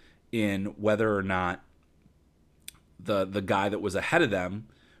doubt in whether or not the guy that was ahead of them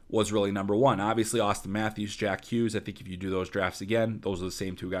was really number one. Obviously, Austin Matthews, Jack Hughes, I think if you do those drafts again, those are the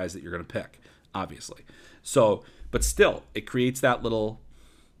same two guys that you're going to pick. obviously. So, but still, it creates that little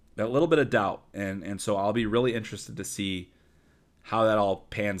bit of doubt, and so I'll be really interested to see how that all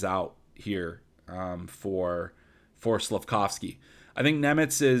pans out here for Slafkovsky. I think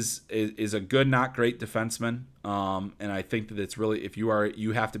Nemitz is a good, not great defenseman, and I think that it's really, if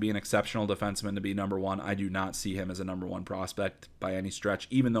you have to be an exceptional defenseman to be number one. I do not see him as a number one prospect by any stretch,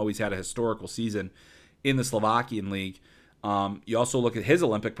 even though he's had a historical season in the Slovakian league. You also look at his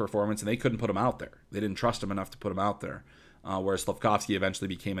Olympic performance, and they couldn't put him out there. They didn't trust him enough to put him out there, whereas Slafkovsky eventually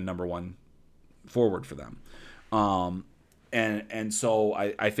became a number one forward for them. And so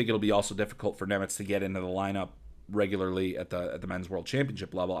I think it'll be also difficult for Nemitz to get into the lineup regularly at the Men's World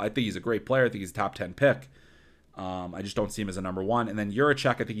Championship level. I think he's a great player. I think he's a top 10 pick. I just don't see him as a number one. And then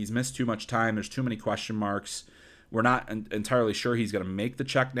Juracek, I think he's missed too much time. There's too many question marks. We're not entirely sure he's going to make the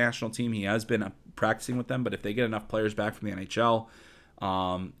Czech national team. He has been practicing with them, but if they get enough players back from the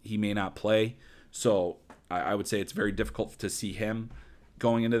NHL, he may not play. So I would say it's very difficult to see him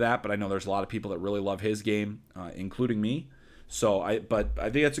going into that, but I know there's a lot of people that really love his game, including me. But I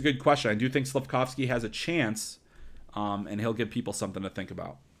think that's a good question. I do think Slafkovsky has a chance, and he'll give people something to think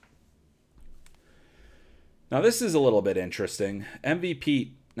about. Now, this is a little bit interesting.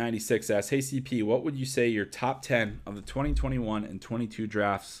 MVP 96 asks, hey CP, what would you say your top 10 of the 2021 and 22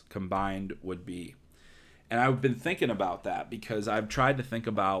 drafts combined would be? And I've been thinking about that because I've tried to think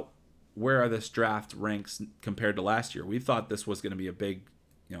about where this draft ranks compared to last year. We thought this was going to be a big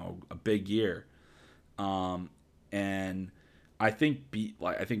year. And I think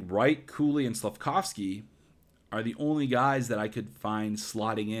Wright, Cooley, and Slafkovsky are the only guys that I could find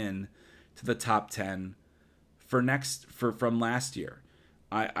slotting in to the top 10 from last year.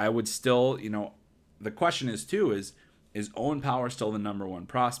 I would still, the question is Owen Power still the number one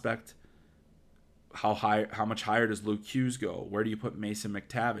prospect? How much higher does Luke Hughes go? Where do you put Mason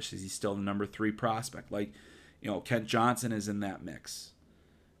McTavish? Is he still the number 3 prospect? Kent Johnson is in that mix.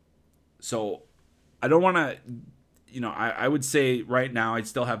 So I don't want to, I would say right now I'd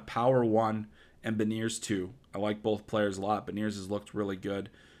still have Power 1 and Beniers 2. I like both players a lot. Beniers has looked really good.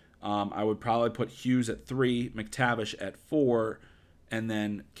 I would probably put Hughes at 3, McTavish at 4, and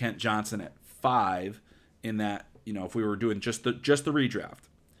then Kent Johnson at 5 in that, if we were doing just the redraft.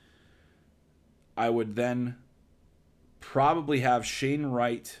 I would then probably have Shane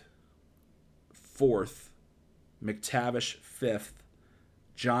Wright 4th, McTavish 5th,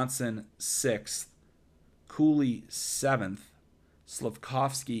 Johnson 6th, Cooley 7th,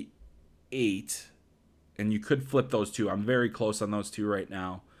 Slafkovsky 8th, and you could flip those two. I'm very close on those two right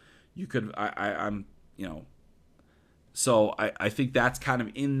now. You could, I'm, so I think that's kind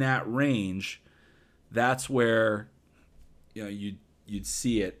of in that range. That's where, you'd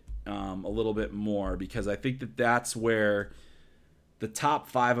see it a little bit more, because I think that's where the top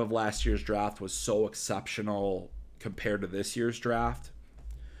 5 of last year's draft was so exceptional compared to this year's draft.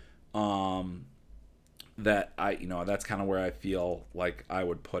 That that's kind of where I feel like I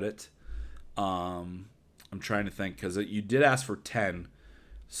would put it. I'm trying to think, because you did ask for 10,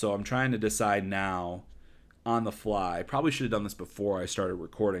 so I'm trying to decide now on the fly. Probably should have done this before I started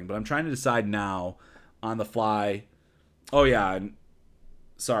recording, but I'm trying to decide now on the fly. Oh yeah,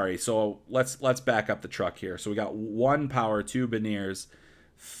 sorry. So let's back up the truck here. So we got 1 Power, 2 Beniers,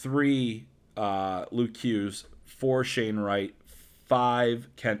 3 Luke Hughes, 4 Shane Wright, 5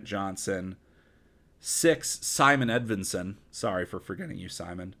 Kent Johnson, 6 Simon Edvinsson. Sorry for forgetting you,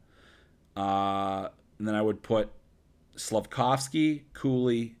 Simon. And then I would put Slafkovsky,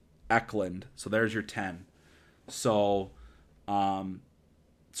 Cooley, Eklund. So there's your 10. So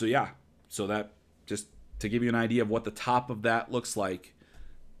yeah. So that, just to give you an idea of what the top of that looks like,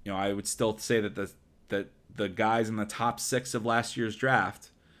 I would still say that the guys in the top 6 of last year's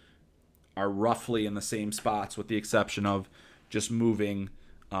draft are roughly in the same spots, with the exception of just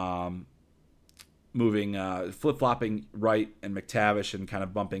flip-flopping Wright and McTavish and kind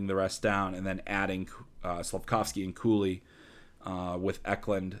of bumping the rest down, and then adding Slafkovsky and Cooley with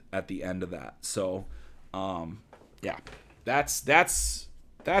Eklund at the end of that. So, yeah, that's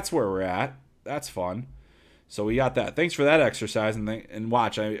where we're at. That's fun. So we got that. Thanks for that exercise, and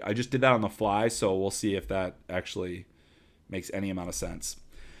watch. I just did that on the fly, so we'll see if that actually makes any amount of sense.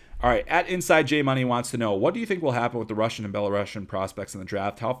 All right, at Inside J Money wants to know, what do you think will happen with the Russian and Belarusian prospects in the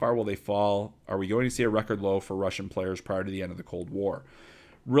draft? How far will they fall? Are we going to see a record low for Russian players prior to the end of the Cold War?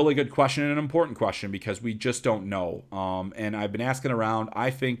 Really good question, and an important question, because we just don't know. And I've been asking around. I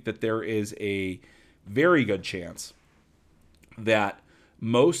think that there is a very good chance that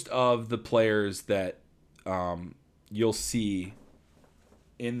most of the players that you'll see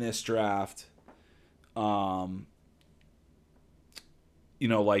in this draft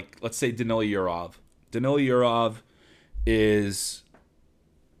like let's say Danila Yurov. Danila Yurov is,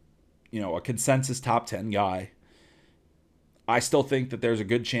 a consensus top 10 guy. I still think that there's a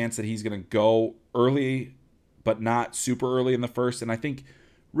good chance that he's going to go early, but not super early in the first. And I think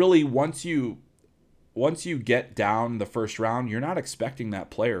really once you get down the first round, you're not expecting that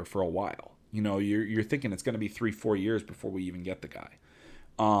player for a while. You're thinking it's going to be 3-4 years before we even get the guy.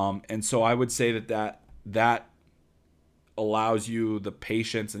 And so I would say that allows you the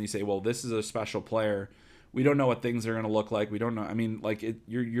patience, and you say, well, this is a special player. We don't know what things are going to look like. We don't know. I mean, like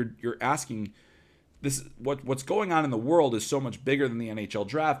you're asking this. What's going on in the world is so much bigger than the NHL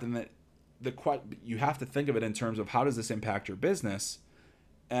draft, and that you have to think of it in terms of how does this impact your business,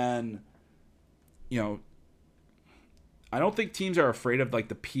 and I don't think teams are afraid of like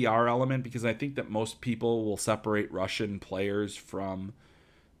the PR element, because I think that most people will separate Russian players from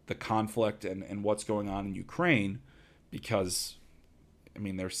the conflict and what's going on in Ukraine, because I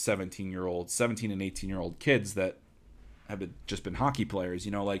mean they're 17 and 18-year-old kids that have just been hockey players,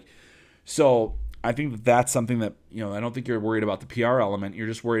 so I think that's something that, I don't think you're worried about the PR element. You're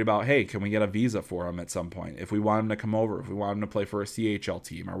just worried about, hey, can we get a visa for him at some point? If we want him to come over, if we want him to play for a CHL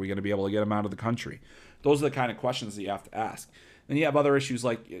team, are we going to be able to get him out of the country? Those are the kind of questions that you have to ask. Then you have other issues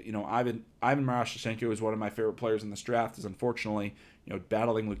like, Ivan Marashchenko is one of my favorite players in this draft, is unfortunately,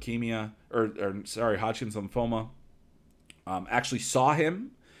 battling leukemia, Hodgkin's lymphoma. Actually saw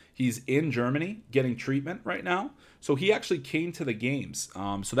him. He's in Germany getting treatment right now. So he actually came to the games.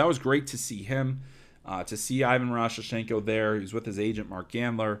 So that was great to see him, to see Ivan Marashchenko there. He was with his agent, Mark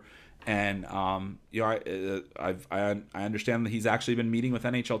Gandler. And, I understand that he's actually been meeting with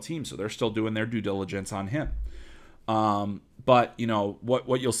NHL teams. So they're still doing their due diligence on him. But,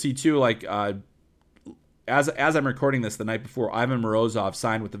 what you'll see too, like as I'm recording this the night before, Ivan Morozov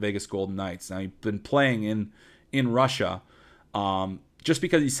signed with the Vegas Golden Knights. Now, he's been playing in Russia. Just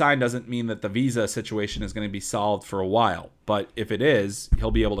because he signed doesn't mean that the visa situation is going to be solved for a while. But if it is, he'll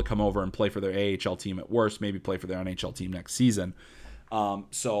be able to come over and play for their AHL team at worst, maybe play for their NHL team next season.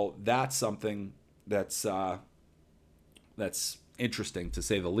 So that's something that's interesting, to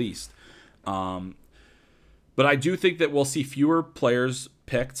say the least. But I do think that we'll see fewer players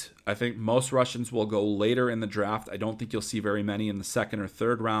picked. I think most Russians will go later in the draft. I don't think you'll see very many in the second or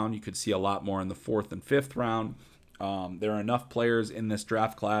third round. You could see a lot more in the fourth and fifth round. There are enough players in this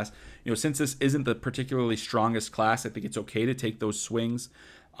draft class. Since this isn't the particularly strongest class, I think it's okay to take those swings.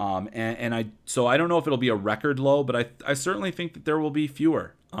 So I don't know if it'll be a record low, but I certainly think that there will be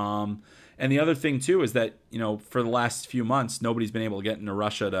fewer. And the other thing too is that, for the last few months, nobody's been able to get into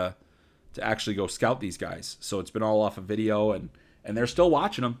Russia to actually go scout these guys. So it's been all off of video, and they're still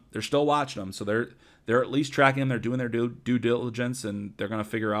watching them. So they're at least tracking them. They're doing their due diligence, and they're going to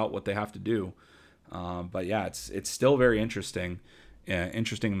figure out what they have to do. But yeah, it's still very interesting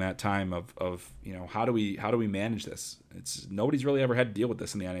in that time of how do we manage this? Nobody's really ever had to deal with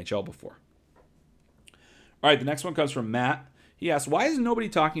this in the NHL before. All right, the next one comes from Matt. He asks, why isn't nobody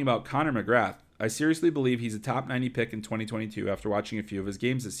talking about Connor McGrath? I seriously believe he's a top 90 pick in 2022 after watching a few of his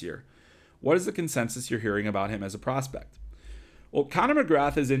games this year. What is the consensus you're hearing about him as a prospect? Well, Connor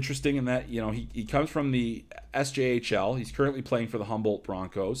McGrath is interesting in that, he comes from the SJHL. He's currently playing for the Humboldt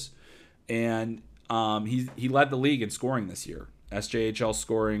Broncos, and he led the league in scoring this year. SJHL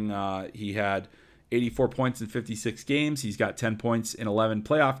scoring, he had 84 points in 56 games. He's got 10 points in 11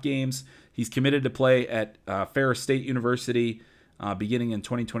 playoff games. He's committed to play at Ferris State University beginning in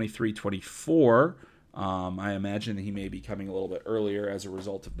 2023-24. I imagine he may be coming a little bit earlier as a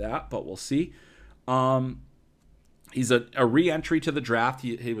result of that, but we'll see. He's a re-entry to the draft.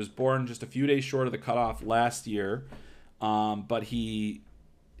 He was born just a few days short of the cutoff last year, but he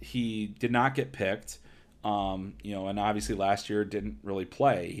did not get picked, and obviously last year didn't really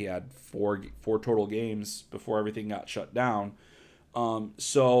play. He had four total games before everything got shut down.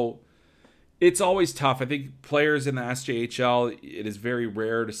 So it's always tough. I think players in the SJHL, it is very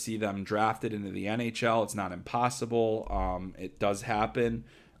rare to see them drafted into the NHL. It's not impossible. It does happen.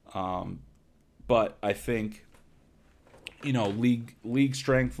 But I think, league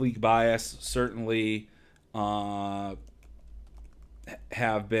strength, league bias certainly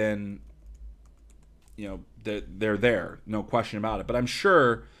have been, they're there, no question about it. But I'm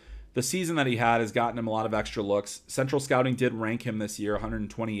sure the season that he had has gotten him a lot of extra looks. Central Scouting did rank him this year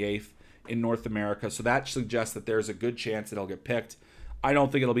 128th in North America, so that suggests that there's a good chance that he'll get picked. I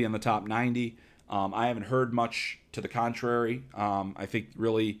don't think it'll be in the top 90. I haven't heard much to the contrary. I think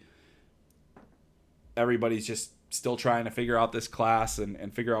really everybody's just still trying to figure out this class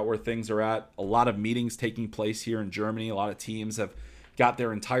and figure out where things are at. A lot of meetings taking place here in Germany. A lot of teams have got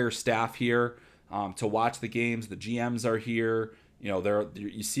their entire staff here to watch the games. The GMs are here.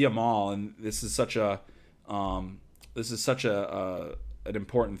 you see them all, and this is such a an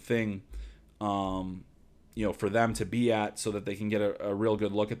important thing, for them to be at, so that they can get a real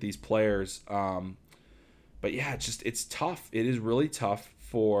good look at these players. But yeah, it's tough. It is really tough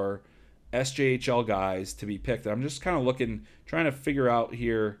for SJHL guys to be picked. I'm just kind of trying to figure out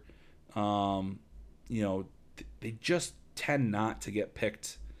here. They just tend not to get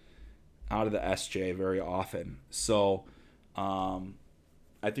picked out of the SJ very often. So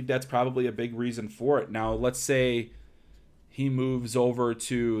I think that's probably a big reason for it. Now, let's say he moves over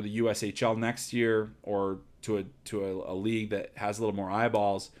to the USHL next year, or to a league that has a little more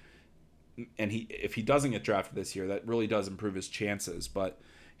eyeballs, and if he doesn't get drafted this year, that really does improve his chances. But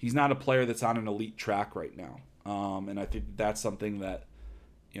he's not a player that's on an elite track right now, and I think that's something that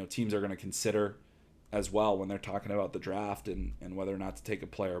teams are going to consider as well when they're talking about the draft and whether or not to take a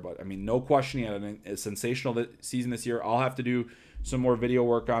player. But I mean, no question, he had a sensational season this year. I'll have to do some more video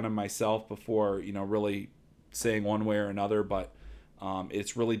work on him myself before really saying one way or another. But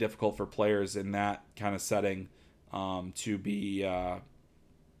it's really difficult for players in that kind of setting to be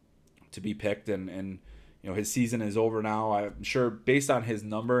picked, and his season is over now. I'm sure, based on his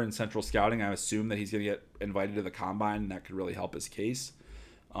number in Central Scouting, I assume that he's going to get invited to the Combine, and that could really help his case.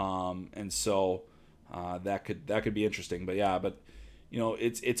 And so that could be interesting. But yeah,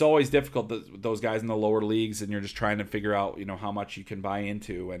 it's always difficult with those guys in the lower leagues, and you're just trying to figure out how much you can buy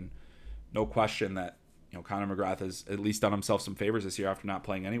into. And no question that Connor McGrath has at least done himself some favors this year after not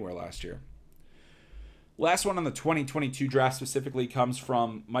playing anywhere last year. Last one on the 2022 draft specifically comes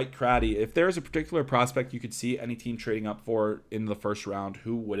from Mike Craddy. If there is a particular prospect you could see any team trading up for in the first round,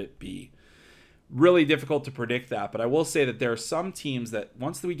 who would it be? Really difficult to predict that, but I will say that there are some teams that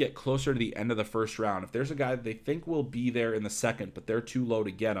once we get closer to the end of the first round, if there's a guy that they think will be there in the second, but they're too low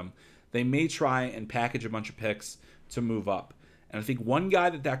to get him, they may try and package a bunch of picks to move up. And I think one guy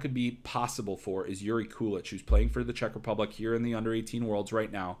that could be possible for is Yuri Kulich, who's playing for the Czech Republic here in the under-18 Worlds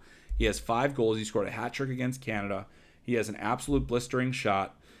right now. He has 5 goals. He scored a hat trick against Canada. He has an absolute blistering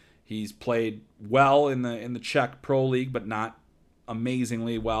shot. He's played well in the Czech Pro League, but not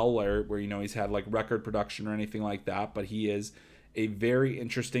amazingly well, where he's had like record production or anything like that. But he is a very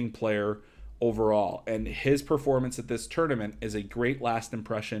interesting player overall, and his performance at this tournament is a great last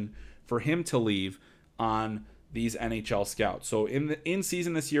impression for him to leave on these NHL scouts. So in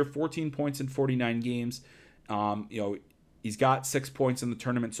season this year, 14 points in 49 games. He's got 6 points in the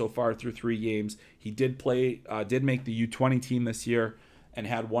tournament so far through 3 games. He did make the U20 team this year and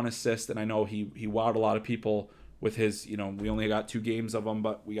had 1 assist. And I know he wowed a lot of people with his, we only got 2 games of him,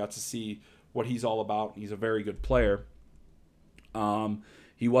 but we got to see what he's all about. He's a very good player.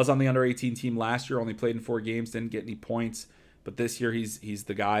 He was on the under-18 team last year, only played in 4 games, didn't get any points. But this year he's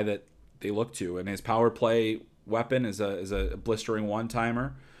the guy that they look to. And his power play weapon is a blistering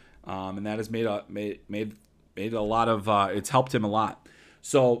one-timer. And that has made a lot of it's helped him a lot.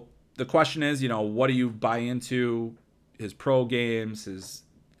 So the question is, what do you buy into? His pro games, his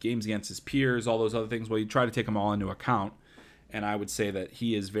games against his peers, all those other things. Well, you try to take them all into account, and I would say that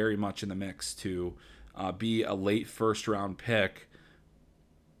he is very much in the mix to be a late first round pick.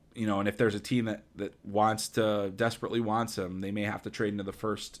 And if there's a team that desperately wants him, they may have to trade into the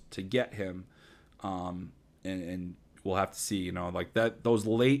first to get him, and we'll have to see. Like that, those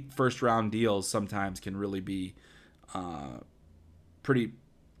late first round deals sometimes can really be pretty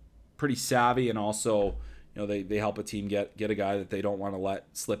savvy, and also they help a team get a guy that they don't want to let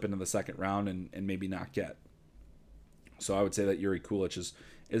slip into the second round and maybe not get. So I would say that Yuri Kulich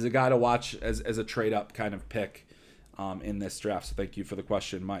is a guy to watch as a trade up kind of pick in this draft. So thank you for the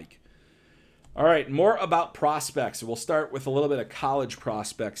question, Mike. All right, more about prospects. We'll start with a little bit of college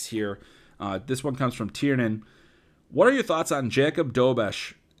prospects here. This one comes from Tiernan. What are your thoughts on Jakub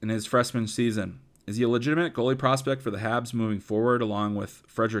Dobeš in his freshman season? Is he a legitimate goalie prospect for the Habs moving forward, along with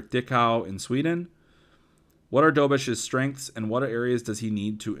Fredrik Dickau in Sweden? What are Dobeš's strengths, and what areas does he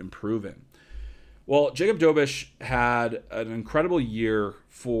need to improve in? Well, Jakub Dobeš had an incredible year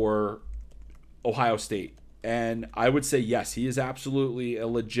for Ohio State, and I would say yes, he is absolutely a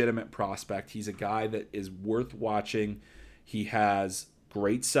legitimate prospect. He's a guy that is worth watching. He has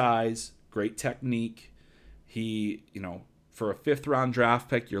great size, great technique. He, for a 5th-round draft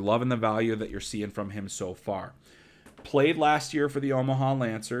pick, you're loving the value that you're seeing from him so far. Played last year for the Omaha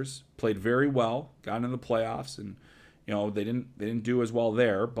Lancers, played very well, got into the playoffs, and they didn't do as well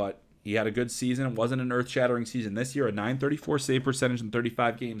there, but he had a good season. It wasn't an earth-shattering season. This year, a .934 save percentage in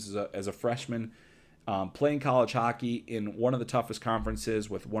 35 games as a freshman, playing college hockey in one of the toughest conferences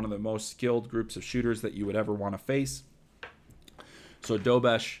with one of the most skilled groups of shooters that you would ever want to face. So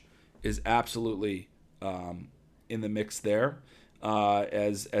Dobeš is absolutely in the mix there.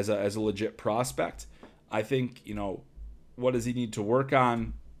 as a legit prospect. I think, what does he need to work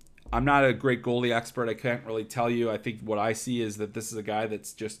on? I'm not a great goalie expert. I can't really tell you. I think what I see is that this is a guy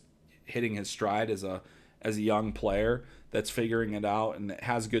that's just hitting his stride as a young player that's figuring it out and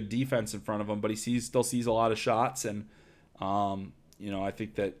has good defense in front of him, but he still sees a lot of shots. And, I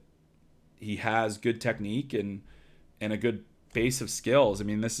think that he has good technique and a good base of skills. I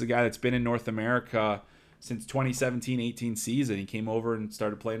mean, this is a guy that's been in North America since 2017-18 season. He came over and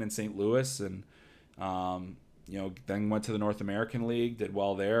started playing in St. Louis and, then went to the North American League, did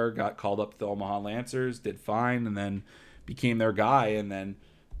well there, got called up to the Omaha Lancers, did fine, and then became their guy, and then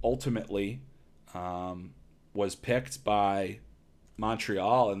ultimately was picked by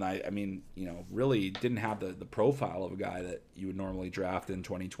Montreal. And I mean, really didn't have the profile of a guy that you would normally draft in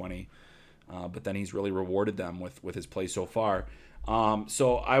 2020. But then he's really rewarded them with his play so far.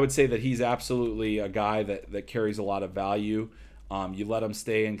 So I would say that he's absolutely a guy that carries a lot of value. You let him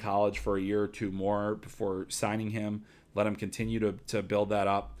stay in college for a year or two more before signing him. Let him continue to build that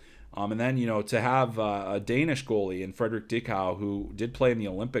up. And then, to have a Danish goalie in Frederick Dickau, who did play in the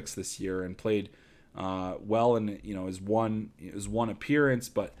Olympics this year and played well in his one appearance,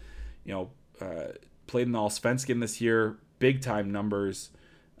 but played in the Allsvenskan this year, big time numbers,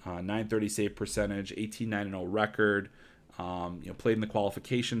 930 save percentage, 18-9-0 record. Played in the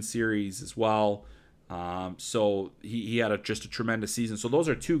qualification series as well. So he had just a tremendous season. So those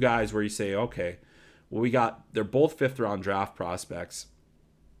are two guys where you say, okay, well, they're both 5th round draft prospects.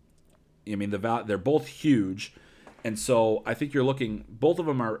 I mean, they're both huge. And so I think you're looking, both of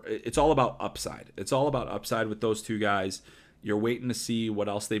them it's all about upside. It's all about upside with those two guys. You're waiting to see what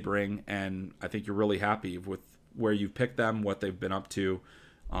else they bring. And I think you're really happy with where you've picked them, what they've been up to.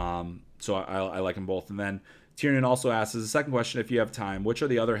 So I like them both. And then Tiernan also asks, as a second question, if you have time, which are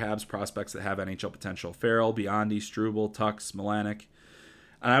the other Habs prospects that have NHL potential? Farrell, Biondi, Struble, Tux, Melanek.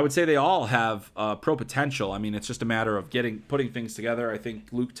 And I would say they all have pro potential. I mean, it's just a matter of putting things together. I think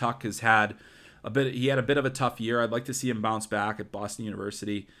Luke Tuch has had a bit of a tough year. I'd like to see him bounce back at Boston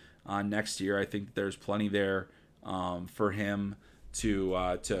University next year. I think there's plenty there for him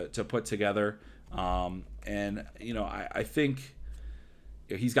to put together. And I think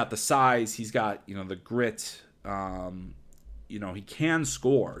he's got the size, he's got the grit. He can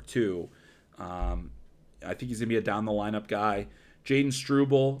score too. I think he's gonna be a down the lineup guy. Jaden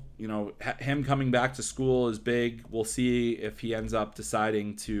Struble, him coming back to school is big. We'll see if he ends up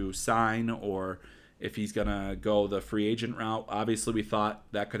deciding to sign or if he's gonna go the free agent route. Obviously, we thought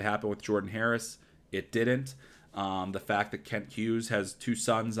that could happen with Jordan Harris. It didn't. The fact that Kent Hughes has 2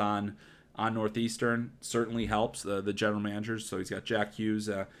 sons on Northeastern certainly helps the general managers. So he's got Jack Hughes,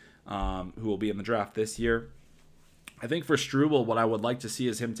 who will be in the draft this year. I think for Struble, what I would like to see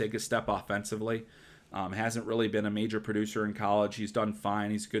is him take a step offensively. Hasn't really been a major producer in college. He's done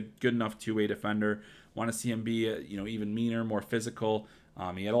fine. He's good enough two-way defender. Want to see him be even meaner, more physical.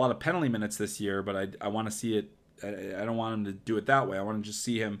 He had a lot of penalty minutes this year, but I want to see it. I don't want him to do it that way. I want to just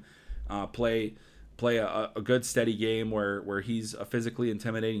see him play a good steady game where he's a physically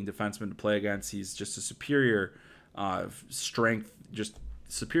intimidating defenseman to play against. He's just a superior strength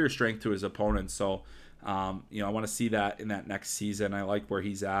to his opponents. So I want to see that in that next season. I like where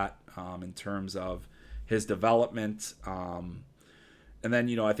he's at in terms of his development. And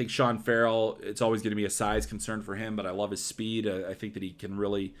then, I think Sean Farrell, it's always going to be a size concern for him, but I love his speed. I think that he can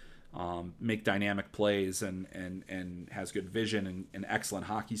really make dynamic plays and has good vision and excellent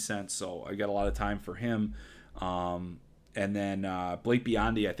hockey sense. So I got a lot of time for him. And then Blake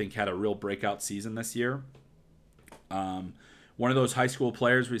Biondi, I think, had a real breakout season this year. One of those high school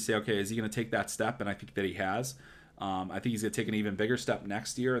players where you say, okay, is he going to take that step? And I think that he has. I think he's going to take an even bigger step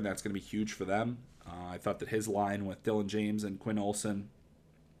next year, and that's going to be huge for them. I thought that his line with Dylan James and Quinn Olson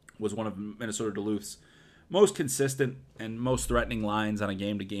was one of Minnesota Duluth's most consistent and most threatening lines on a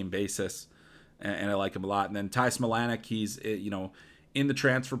game-to-game basis, and I like him a lot. And then Ty Smilanic, he's in the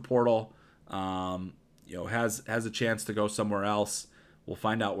transfer portal, has a chance to go somewhere else. We'll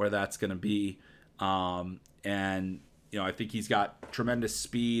find out where that's going to be. And I think he's got tremendous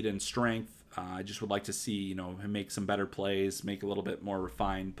speed and strength. I just would like to see him make some better plays, make a little bit more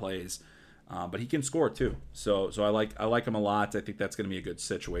refined plays. But he can score too. So I like him a lot. I think that's going to be a good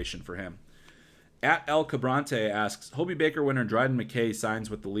situation for him. At El Cabrante asks, Hobey Baker winner Dryden McKay signs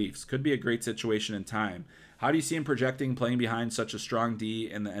with the Leafs. Could be a great situation in time. How do you see him projecting, playing behind such a strong D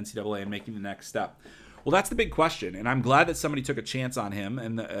in the NCAA and making the next step? Well, that's the big question, and I'm glad that somebody took a chance on him,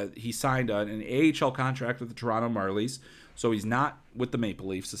 and he signed an AHL contract with the Toronto Marlies, so he's not with the Maple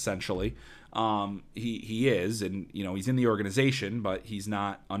Leafs, essentially. He is, and he's in the organization, but he's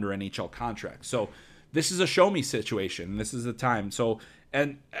not under NHL contract. So this is a show me situation. This is the time. So,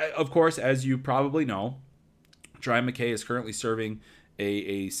 and of course, as you probably know, Ryan McKay is currently serving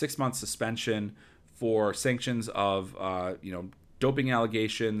a 6-month suspension for sanctions of, doping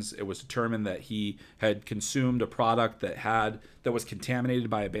allegations. It was determined that he had consumed a product that was contaminated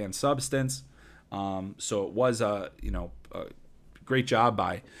by a banned substance. So it was a great job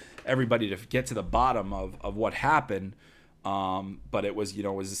by everybody to get to the bottom of what happened. But it was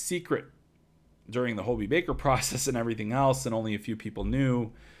a secret during the Hobie Baker process and everything else, and only a few people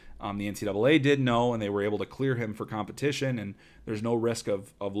knew. The NCAA did know, and they were able to clear him for competition, and there's no risk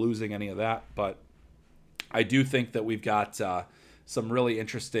of losing any of that. But I do think that we've got some really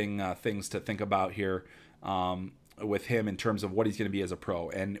interesting things to think about here with him in terms of what he's going to be as a pro.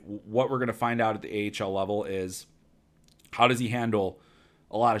 And what we're going to find out at the AHL level is, how does he handle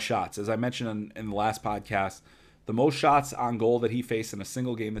a lot of shots? As I mentioned in the last podcast, the most shots on goal that he faced in a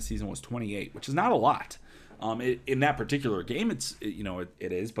single game this season was 28, which is not a lot. In that particular game, it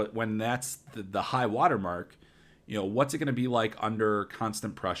is. But when that's the high water mark, what's it going to be like under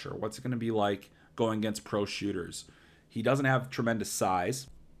constant pressure? What's it going to be like going against pro shooters? He doesn't have tremendous size.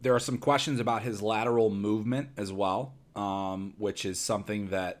 There are some questions about his lateral movement as well, which is something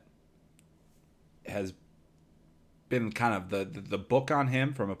that has been kind of the book on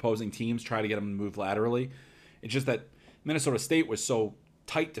him from opposing teams, try to get him to move laterally. It's just that Minnesota State was so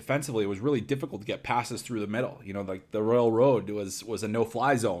tight defensively, it was really difficult to get passes through the middle. Like the Royal Road was a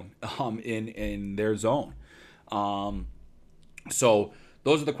no-fly zone in their zone. So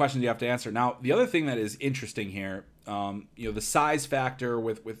those are the questions you have to answer. Now, the other thing that is interesting here, the size factor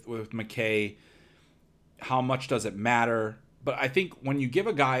with McKay, how much does it matter? But I think when you give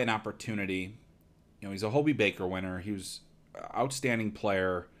a guy an opportunity, he's a Hobie Baker winner. He was an outstanding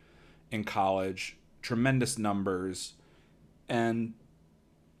player in college, tremendous numbers, and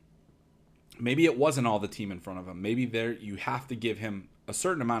maybe it wasn't all the team in front of him. Maybe you have to give him a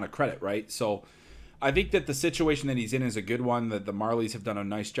certain amount of credit, right? So I think that the situation that he's in is a good one, that the Marlies have done a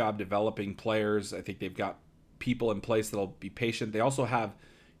nice job developing players. I think they've got people in place that'll be patient. They also have,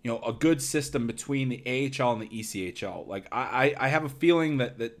 a good system between the AHL and the ECHL. Like I have a feeling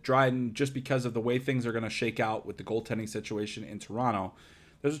that Dryden, just because of the way things are going to shake out with the goaltending situation in Toronto,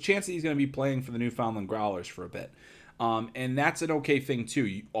 there's a chance that he's going to be playing for the Newfoundland Growlers for a bit. And that's an okay thing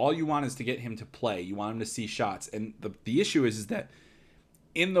too. All you want is to get him to play. You want him to see shots. And the issue is that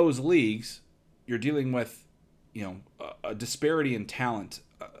in those leagues, you're dealing with, a disparity in talent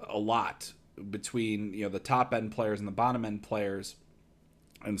a lot between, the top end players and the bottom end players.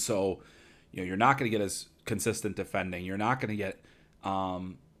 And so, you're not going to get as consistent defending. You're not going to get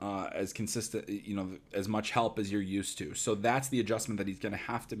as consistent, as much help as you're used to. So that's the adjustment that he's going to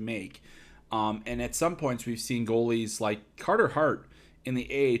have to make. And at some points, we've seen goalies like Carter Hart in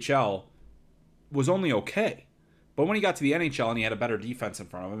the AHL was only okay. But when he got to the NHL and he had a better defense in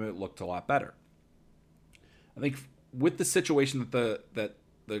front of him, it looked a lot better. I think with the situation that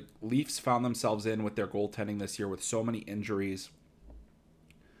the Leafs found themselves in with their goaltending this year, with so many injuries,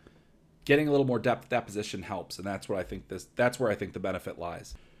 getting a little more depth at that position helps, and that's where I think the benefit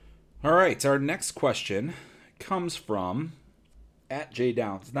lies. All right, our next question comes from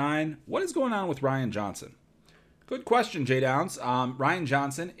 @JDowns9. What is going on with Ryan Johnson? Good question, J Downs. Ryan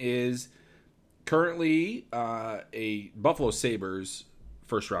Johnson is currently a Buffalo Sabres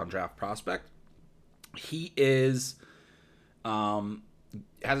first-round draft prospect. He has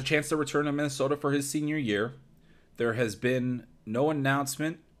a chance to return to Minnesota for his senior year. There has been no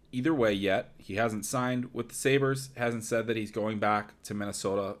announcement either way yet. He hasn't signed with the Sabres, hasn't said that he's going back to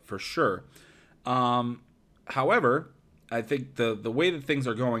Minnesota for sure. However, I think the way that things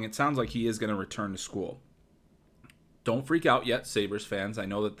are going, it sounds like he is going to return to school. Don't freak out yet, Sabres fans. I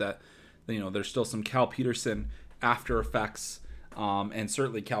know that there's still some Cal Peterson after effects, and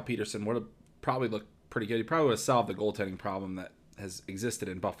certainly Cal Peterson would have probably looked pretty good. He probably would have solved the goaltending problem that has existed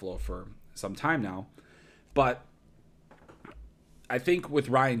in Buffalo for some time now. But I think with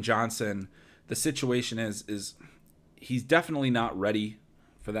Ryan Johnson, the situation is he's definitely not ready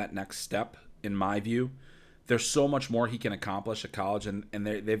for that next step, in my view. There's so much more he can accomplish at college, and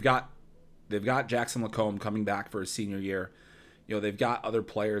they've got Jackson Lacombe coming back for his senior year. They've got other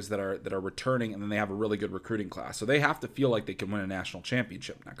players that are returning, and then they have a really good recruiting class. So they have to feel like they can win a national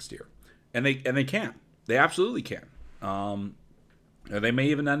championship next year, and they can. They absolutely can. They may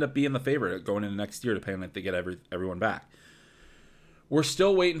even end up being the favorite going into next year, depending if they get everyone back. We're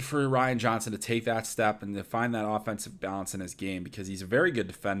still waiting for Ryan Johnson to take that step and to find that offensive balance in his game, because he's a very good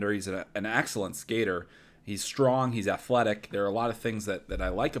defender. He's an excellent skater. He's strong. He's athletic. There are a lot of things that I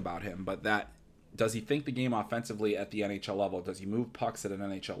like about him, but does he think the game offensively at the NHL level? Does he move pucks at an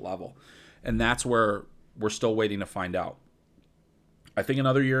NHL level? And that's where we're still waiting to find out. I think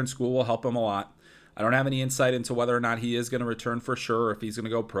another year in school will help him a lot. I don't have any insight into whether or not he is going to return for sure or if he's going to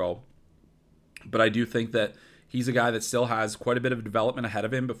go pro. But I do think that he's a guy that still has quite a bit of development ahead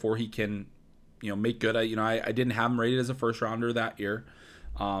of him before he can, make good. I didn't have him rated as a first rounder that year.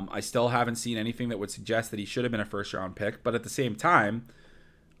 I still haven't seen anything that would suggest that he should have been a first round pick. But at the same time,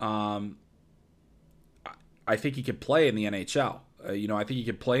 I think he could play in the NHL. I think he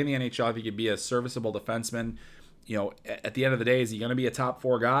could play in the NHL. I think he could be a serviceable defenseman. At the end of the day, is he going to be a top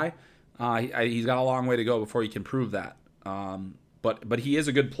 4 guy? He's got a long way to go before he can prove that. But he is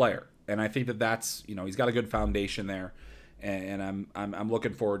a good player, and I think that's he's got a good foundation there, and I'm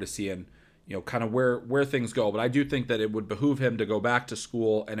looking forward to seeing kind of where things go. But I do think that it would behoove him to go back to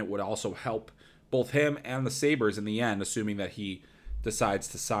school, and it would also help both him and the Sabres in the end, assuming that he decides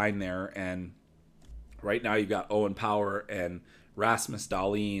to sign there. And right now you've got Owen Power and Rasmus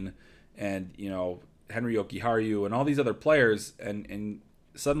Dahlin and Henry Jokiharju and all these other players, and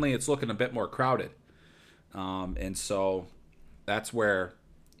suddenly it's looking a bit more crowded. And so that's where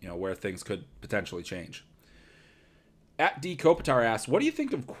things could potentially change. At D Kopitar asks, what do you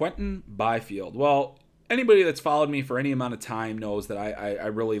think of Quinton Byfield? Well, anybody that's followed me for any amount of time knows that I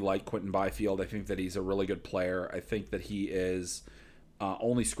really like Quinton Byfield. I think that he's a really good player. I think that he is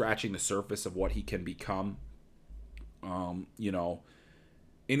only scratching the surface of what he can become.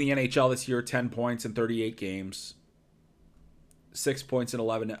 In the NHL this year, 10 points in 38 games, 6 points in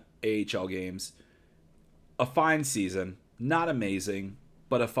 11 AHL games. A fine season. Not amazing,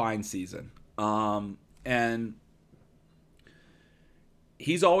 but a fine season. And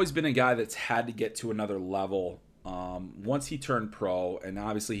he's always been a guy that's had to get to another level once he turned pro, and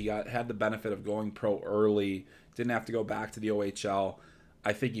obviously he had the benefit of going pro early, didn't have to go back to the OHL.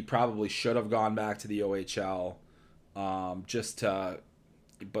 I think he probably should have gone back to the OHL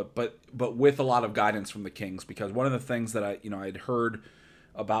but with a lot of guidance from the Kings, because one of the things that I'd heard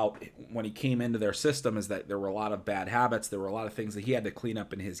about when he came into their system is that there were a lot of bad habits. There were a lot of things that he had to clean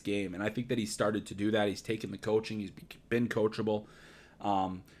up in his game, and I think that he started to do that. He's taken the coaching. He's been coachable.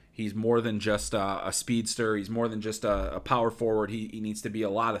 He's more than just a speedster. He's more than just a power forward. He needs to be a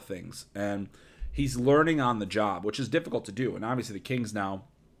lot of things, and he's learning on the job, which is difficult to do. And obviously the Kings now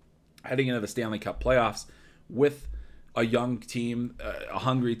heading into the Stanley Cup playoffs with a young team, a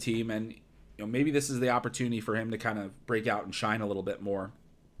hungry team, and maybe this is the opportunity for him to kind of break out and shine a little bit more.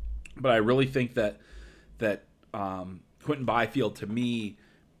 But I really think that Quinton Byfield, to me,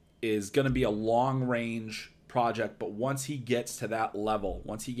 is going to be a long-range project. But once he gets to that level,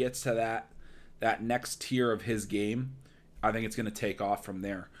 once he gets to that next tier of his game, I think it's going to take off from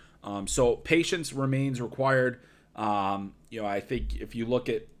there. So patience remains required. I think if you look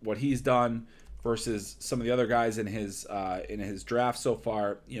at what he's done versus some of the other guys in his draft so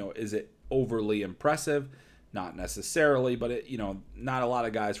far, is it overly impressive? Not necessarily, but not a lot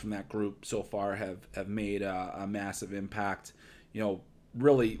of guys from that group so far have made a massive impact.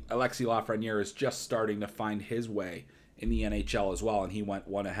 Really, Alexis Lafreniere is just starting to find his way in the NHL as well, and he went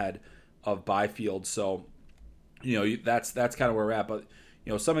one ahead of Byfield. So, that's kind of where we're at. But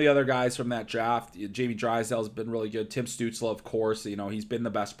some of the other guys from that draft, Jamie Drysdale's been really good. Tim Stützle, of course, he's been the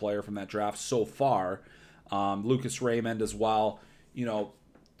best player from that draft so far. Lucas Raymond as well.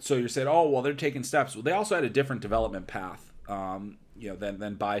 So you're saying, oh, well, they're taking steps. Well, they also had a different development path,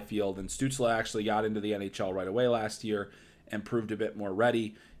 than Byfield. And Stützle actually got into the NHL right away last year and proved a bit more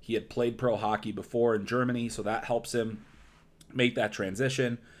ready. He had played pro hockey before in Germany, so that helps him make that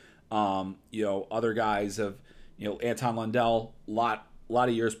transition. Other guys have, Anton Lundell, lot of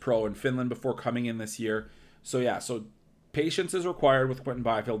years pro in Finland before coming in this year. So patience is required with Quinton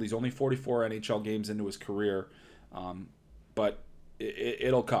Byfield. He's only 44 NHL games into his career, but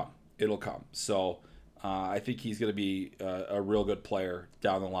it'll come. It'll come. So I think he's going to be a real good player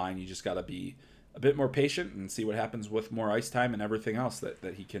down the line. You just got to be a bit more patient and see what happens with more ice time and everything else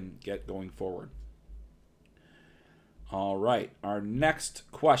that he can get going forward. All right, our next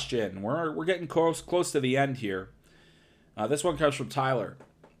question. We're getting close to the end here. This one comes from Tyler.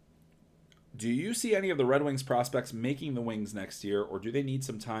 Do you see any of the Red Wings prospects making the Wings next year, or do they need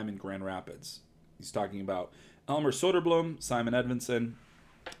some time in Grand Rapids? He's talking about Elmer Soderblom, Simon Edvinsson,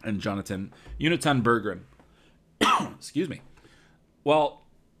 and Jonathan Unatan Berggren. Excuse me. Well,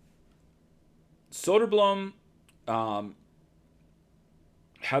 Soderblom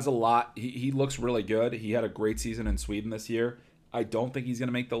has a lot. He looks really good. He had a great season in Sweden this year. I don't think he's going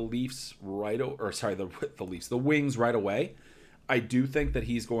to make the Wings right away. I do think that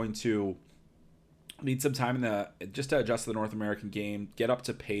he's going to need some time just to adjust to the North American game, get up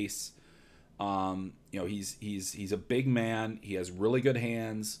to pace. He's a big man. He has really good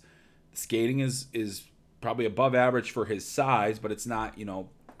hands. Skating is probably above average for his size, but it's not,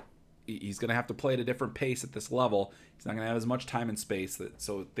 he's going to have to play at a different pace at this level. He's not going to have as much time and space,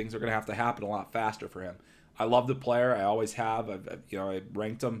 so things are going to have to happen a lot faster for him. I love the player. I always have. I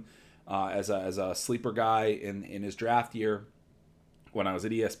ranked him as a sleeper guy in his draft year when I was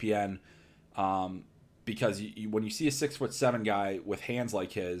at ESPN, because when you see a 6'7" guy with hands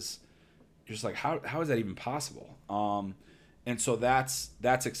like his, you're just like, how is that even possible? And so that's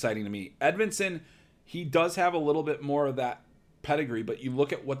exciting to me. Edvinsson, he does have a little bit more of that pedigree, but you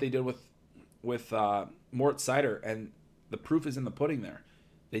look at what they did with Moritz Seider, and the proof is in the pudding there.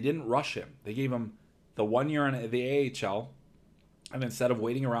 They didn't rush him. They gave him the 1 year in the AHL, and instead of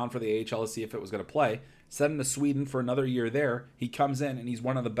waiting around for the AHL to see if it was going to play, sent him to Sweden for another year there. He comes in, and he's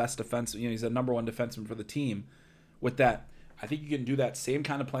one of the best defense. He's the number one defenseman for the team. With that, I think you can do that same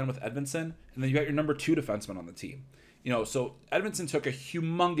kind of plan with Edvinsson, and then you got your number 2 defenseman on the team. So Edvinsson took a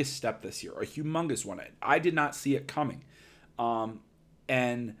humongous step this year, a humongous one. I did not see it coming.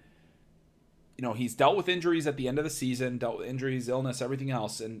 And he's dealt with injuries at the end of the season, dealt with injuries, illness, everything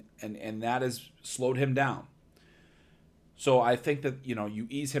else, and that has slowed him down. So I think that, you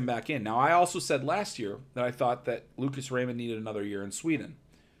ease him back in. Now, I also said last year that I thought that Lucas Raymond needed another year in Sweden.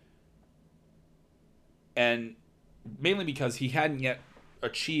 And mainly because he hadn't yet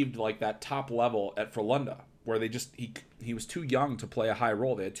achieved like that top level at Frölunda, where he was too young to play a high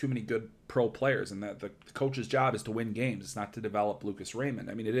role. They had too many good pro players, and that the coach's job is to win games. It's not to develop Lucas Raymond.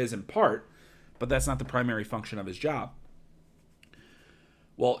 I mean, it is in part, but that's not the primary function of his job.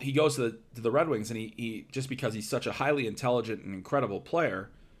 Well, he goes to the Red Wings, and he just because he's such a highly intelligent and incredible player,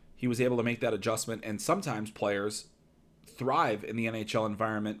 he was able to make that adjustment. And sometimes players thrive in the NHL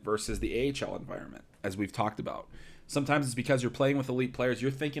environment versus the AHL environment, as we've talked about. Sometimes it's because you're playing with elite players, you're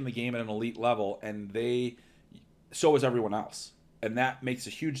thinking the game at an elite level, and so is everyone else. And that makes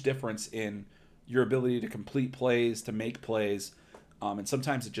a huge difference in your ability to complete plays, to make plays, and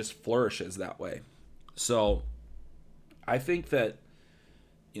sometimes it just flourishes that way. So I think that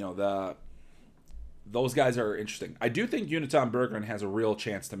those guys are interesting. I do think Jonatan Berggren has a real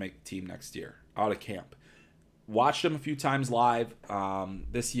chance to make the team next year out of camp. Watched him a few times live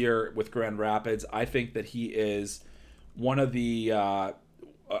this year with Grand Rapids. I think that he is one of the a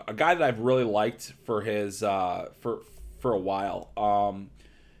guy that I've really liked for his for a while.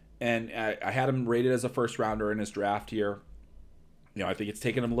 And I had him rated as a first rounder in his draft here. I think it's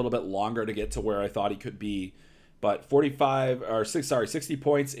taken him a little bit longer to get to where I thought he could be. But 60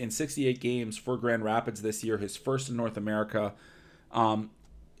 points in 68 games for Grand Rapids this year, his first in North America.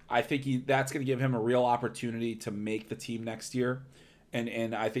 I think that's going to give him a real opportunity to make the team next year.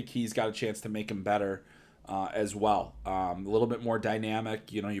 And I think he's got a chance to make him better as well. A little bit more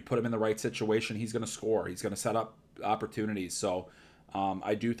dynamic. You put him in the right situation, he's going to score. He's going to set up opportunities. So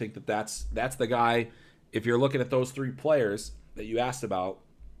I do think that's the guy. If you're looking at those 3 players that you asked about,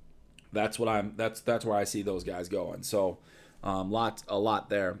 that's where I see those guys going. So a lot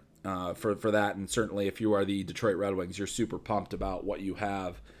there for that. And certainly if you are the Detroit Red Wings, you're super pumped about what you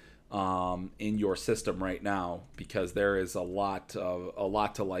have in your system right now, because there is a lot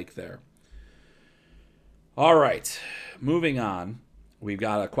to like there. All right, moving on. We've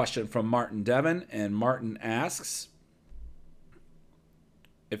got a question from Martin Devon, and Martin asks,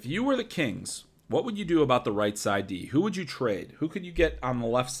 if you were the Kings, what would you do about the right side D? Who would you trade? Who could you get on the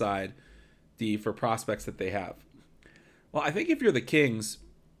left side D for prospects that they have? Well, I think if you're the Kings,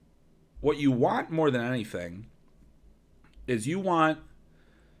 what you want more than anything is you want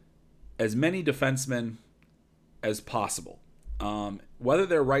as many defensemen as possible, whether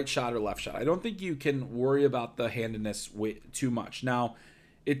they're right shot or left shot. I don't think you can worry about the handedness too much. Now,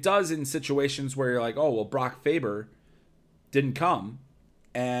 it does in situations where you're like, oh, well, Brock Faber didn't come,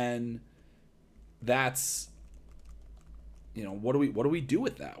 and that's, what do we do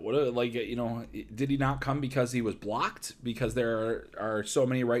with that? Did he not come because he was blocked? Because there are so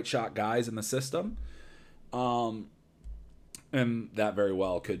many right shot guys in the system, and that very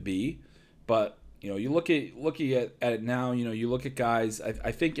well could be. But you looking at it now. You look at guys.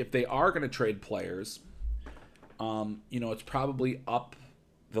 I think if they are going to trade players, it's probably up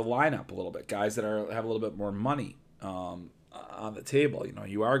the lineup a little bit. Guys that have a little bit more money on the table.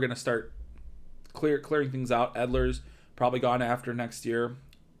 You are going to start clearing things out. Edler's probably gone after next year.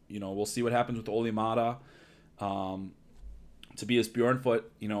 We'll see what happens with Olli Maatta. Tobias Bjornfoot,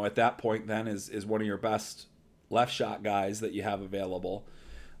 at that point then is one of your best left shot guys that you have available.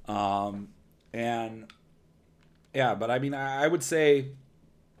 But I mean, I would say,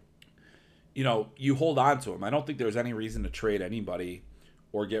 you hold on to him. I don't think there's any reason to trade anybody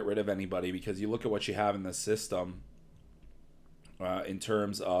or get rid of anybody, because you look at what you have in the system in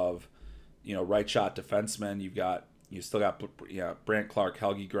terms of right shot defensemen. You still got Brandt Clark,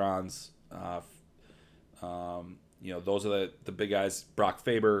 Helgi Grans. Those are the big guys. Brock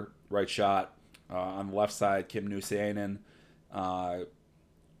Faber, right shot. On the left side, Kim Nuusiainen.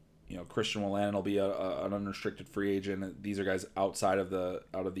 Christian Wolanin will be an unrestricted free agent. These are guys outside of the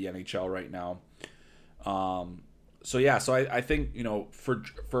NHL right now. So I think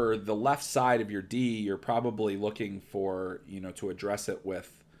for the left side of your D, you're probably looking for to address it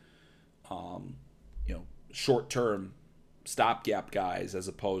with short-term stopgap guys as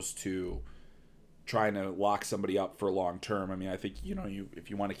opposed to trying to lock somebody up for long term. I mean, I think if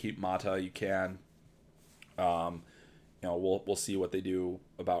you want to keep Mata, you can. We'll see what they do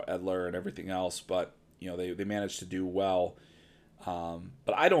about Edler and everything else, but they managed to do well.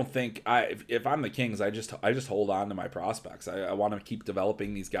 But I don't think if I'm the Kings, I just hold on to my prospects. I want to keep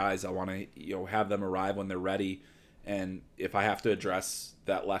developing these guys. I want to have them arrive when they're ready, and if I have to address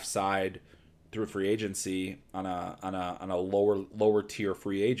that left side through free agency on a lower tier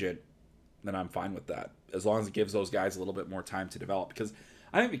free agent, then I'm fine with that, as long as it gives those guys a little bit more time to develop. Because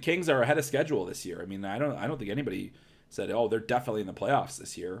I think the Kings are ahead of schedule this year. I mean, I don't think anybody said, oh, they're definitely in the playoffs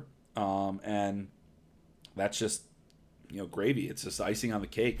this year, and that's just gravy. It's just icing on the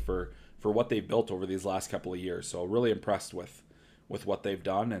cake for what they've built over these last couple of years. So really impressed with what they've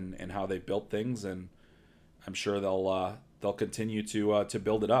done and how they've built things, and I'm sure they'll continue to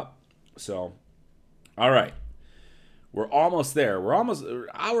build it up. So, all right. We're almost there. We're almost an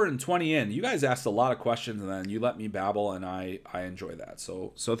hour and 20 in. You guys asked a lot of questions, and then you let me babble, and I enjoy that.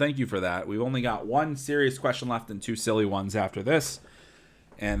 So thank you for that. We've only got one serious question left and two silly ones after this,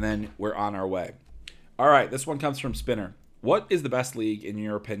 and then we're on our way. All right, this one comes from Spinner. What is the best league, in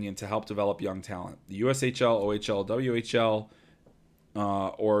your opinion, to help develop young talent? The USHL, OHL,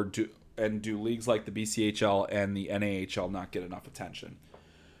 WHL, do leagues like the BCHL and the NAHL not get enough attention?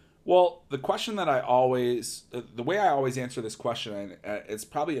 Well, the way I always answer this question, and it's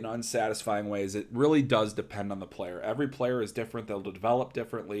probably an unsatisfying way, is it really does depend on the player. Every player is different. They'll develop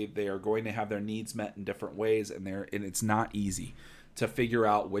differently. They are going to have their needs met in different ways, and it's not easy to figure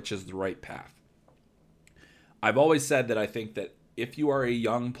out which is the right path. I've always said that I think that if you are a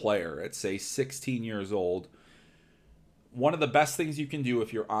young player at, say, 16 years old, one of the best things you can do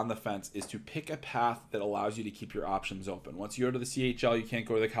if you're on the fence is to pick a path that allows you to keep your options open. Once you go to the CHL, you can't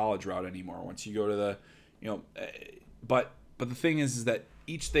go to the college route anymore. Once you go to the, but the thing is that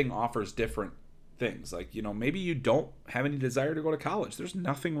each thing offers different things. Like, maybe you don't have any desire to go to college. There's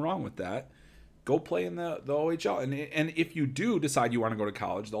nothing wrong with that. Go play in the OHL. And if you do decide you want to go to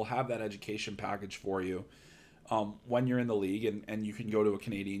college, they'll have that education package for you when you're in the league, and you can go to a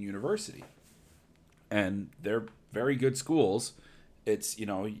Canadian university. And they're very good schools. It's,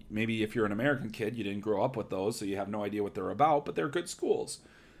 maybe if you're an American kid, you didn't grow up with those, so you have no idea what they're about, but they're good schools.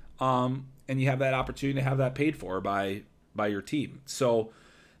 And you have that opportunity to have that paid for by your team. So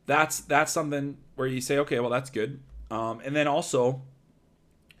that's something where you say, okay, well, that's good. And then also,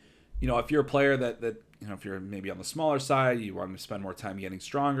 if you're a player that if you're maybe on the smaller side, you want to spend more time getting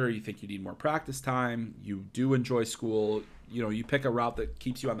stronger, you think you need more practice time, you do enjoy school, you pick a route that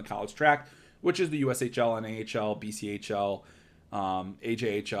keeps you on the college track, which is the USHL, NAHL, BCHL,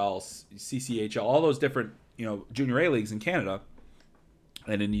 AJHL, CCHL, all those different, junior A leagues in Canada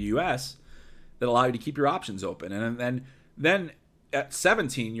and in the US that allow you to keep your options open. And then at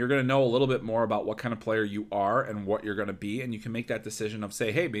 17, you're going to know a little bit more about what kind of player you are and what you're going to be, and you can make that decision of,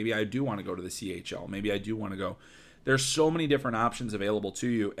 say, hey, maybe I do want to go to the CHL. Maybe I do want to go. There's so many different options available to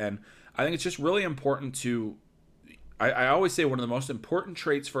you, and I think it's just really important to I always say one of the most important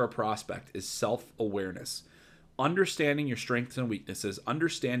traits for a prospect is self-awareness. Understanding your strengths and weaknesses,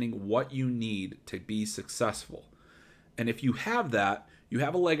 understanding what you need to be successful. And if you have that, you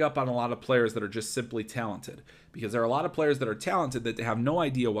have a leg up on a lot of players that are just simply talented. Because there are a lot of players that are talented that have no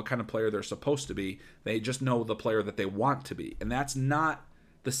idea what kind of player they're supposed to be. They just know the player that they want to be. And that's not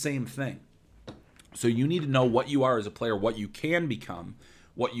the same thing. So you need to know what you are as a player, what you can become,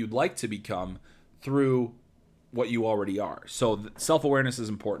 what you'd like to become through what you already are. So self-awareness is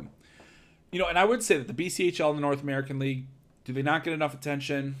important. And I would say that the BCHL and the North American League, do they not get enough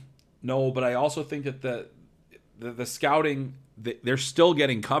attention? No, but I also think that the scouting, they're still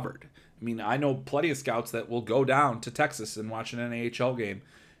getting covered. I mean, I know plenty of scouts that will go down to Texas and watch an NAHL game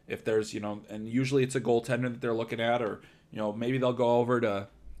if there's, and usually it's a goaltender that they're looking at, or, maybe they'll go over to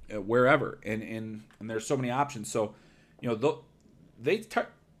wherever, and there's so many options. So,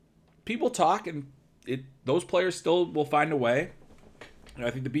 people talk, and those players still will find a way.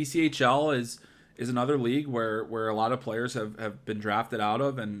 I think the BCHL is another league where a lot of players have been drafted out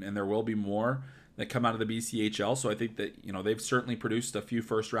of, and there will be more that come out of the BCHL. So I think that, they've certainly produced a few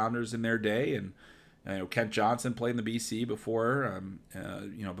first rounders in their day. And, Kent Johnson played in the BC before, and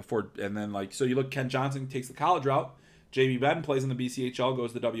then so you look, Kent Johnson takes the college route. Jamie Benn plays in the BCHL,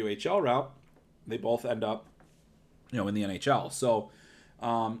 goes the WHL route. They both end up, in the NHL. So,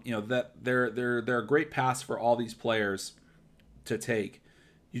 that they're a great pass for all these players to take.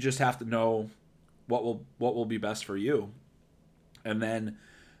 You just have to know what will be best for you. And then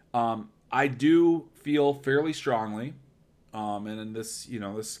I do feel fairly strongly, and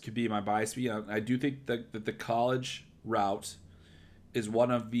this could be my bias. I do think that the college route is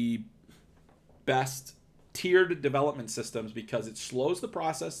one of the best tiered development systems because it slows the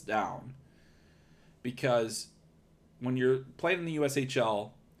process down. Because when you're playing in the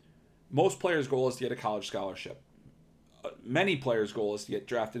USHL, most players' goal is to get a college scholarship. Many players' goal is to get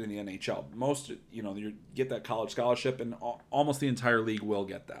drafted in the NHL. Most, you get that college scholarship, and almost the entire league will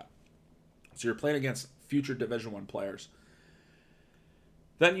get that. So you're playing against future Division I players.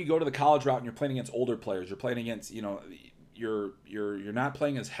 Then you go to the college route, and you're playing against older players. You're playing against, you're not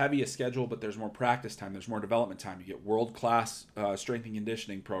playing as heavy a schedule, but there's more practice time. There's more development time. You get world-class strength and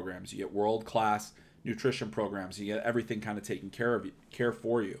conditioning programs. You get world-class nutrition programs. You get everything kind of taken care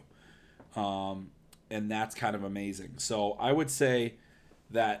for you. And that's kind of amazing. So I would say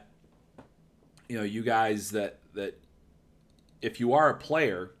that, you guys, that if you are a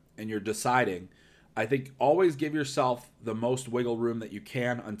player and you're deciding, I think always give yourself the most wiggle room that you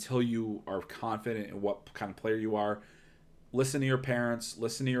can until you are confident in what kind of player you are. Listen to your parents,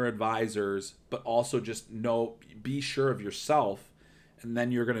 listen to your advisors, but also just be sure of yourself, and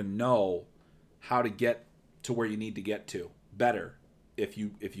then you're going to know how to get to where you need to get to better. If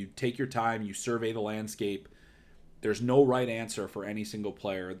you take your time, you survey the landscape, there's no right answer for any single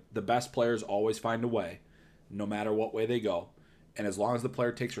player. The best players always find a way, no matter what way they go. And as long as the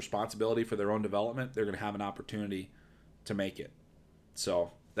player takes responsibility for their own development, they're going to have an opportunity to make it.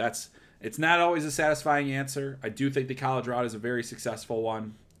 So it's not always a satisfying answer. I do think the college route is a very successful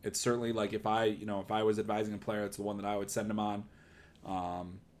one. It's certainly if I was advising a player, it's the one that I would send them on.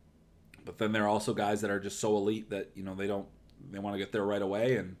 But then there are also guys that are just so elite that, they want to get there right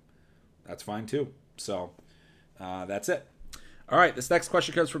away, and that's fine too. So that's it. All right, this next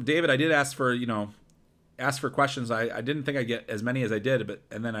question comes from David. I did ask for questions. I didn't think I'd get as many as I did,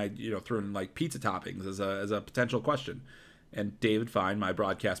 and then I threw in pizza toppings as a potential question. And David Fine, my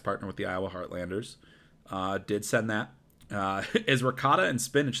broadcast partner with the Iowa Heartlanders, did send that. Is ricotta and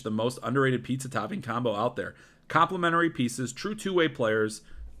spinach the most underrated pizza topping combo out there? Complementary pieces, true two-way players.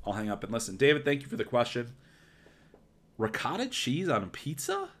 I'll hang up and listen. David, thank you for the question. Ricotta cheese on a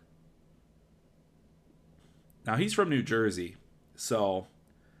pizza? Now, he's from New Jersey, so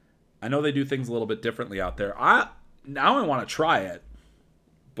I know they do things a little bit differently out there. I want to try it,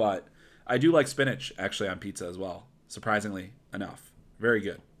 but I do like spinach, actually, on pizza as well, surprisingly enough. Very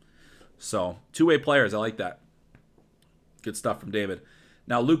good. So, two-way players, I like that. Good stuff from David.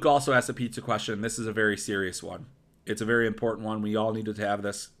 Now, Luke also asked a pizza question. This is a very serious one. It's a very important one. We all needed to have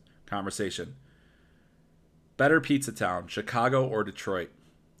this conversation. Better pizza town, Chicago or Detroit?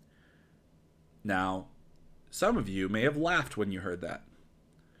 Now, some of you may have laughed when you heard that.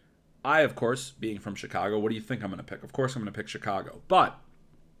 I, of course, being from Chicago, what do you think I'm going to pick? Of course I'm going to pick Chicago. But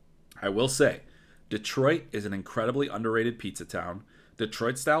I will say, Detroit is an incredibly underrated pizza town.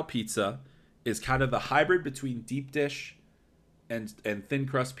 Detroit-style pizza is kind of the hybrid between deep dish and thin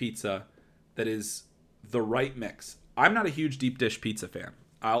crust pizza that is the right mix. I'm not a huge deep dish pizza fan.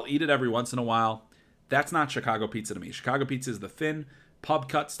 I'll eat it every once in a while. That's not Chicago pizza to me. Chicago pizza is the thin, pub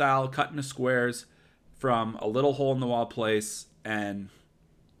cut style, cut into squares from a little hole-in-the-wall place, and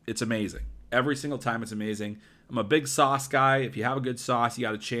it's amazing. Every single time it's amazing. I'm a big sauce guy. If you have a good sauce, you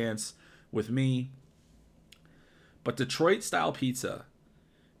got a chance with me. But Detroit-style pizza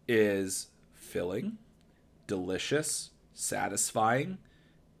is filling, delicious, satisfying,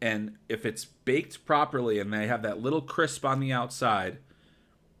 and if it's baked properly and they have that little crisp on the outside,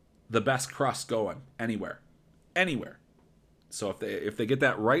 the best crust going anywhere. So if they get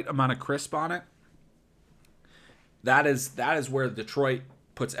that right amount of crisp on it, that is where Detroit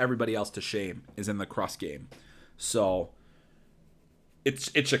puts everybody else to shame, is in the crust game. So it's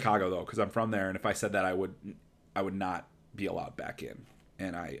Chicago though, because I'm from there, and if I said that, I would not be allowed back in,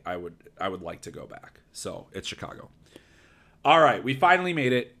 and I would like to go back. So it's Chicago. All right, we finally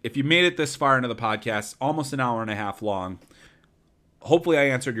made it. If you made it this far into the podcast, almost an hour and a half long, hopefully I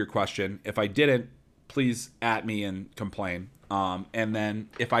answered your question. If I didn't, please at me and complain. And then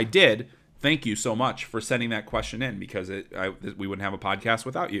if I did, thank you so much for sending that question in, because we wouldn't have a podcast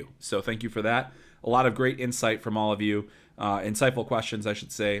without you. So thank you for that. A lot of great insight from all of you, insightful questions, I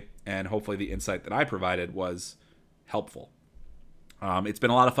should say, and hopefully the insight that I provided was helpful. It's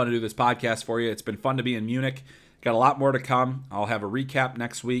been a lot of fun to do this podcast for you. It's been fun to be in Munich. Got a lot more to come. I'll have a recap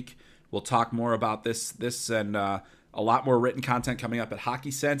next week. We'll talk more about this and a lot more written content coming up at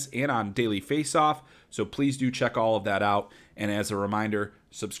Hockey Sense and on Daily Faceoff. So please do check all of that out. And as a reminder,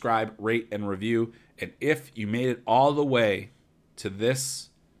 subscribe, rate, and review. And if you made it all the way to this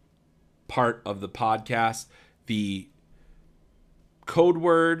part of the podcast, the code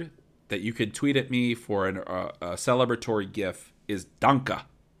word that you could tweet at me for a celebratory GIF is Danke,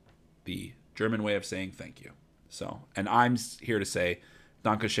 the German way of saying thank you. So, and I'm here to say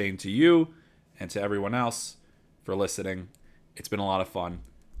Danke schön to you and to everyone else for listening. It's been a lot of fun.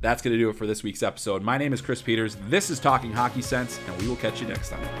 That's going to do it for this week's episode. My name is Chris Peters. This is Talking Hockey Sense, and we will catch you next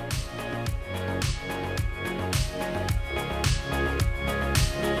time.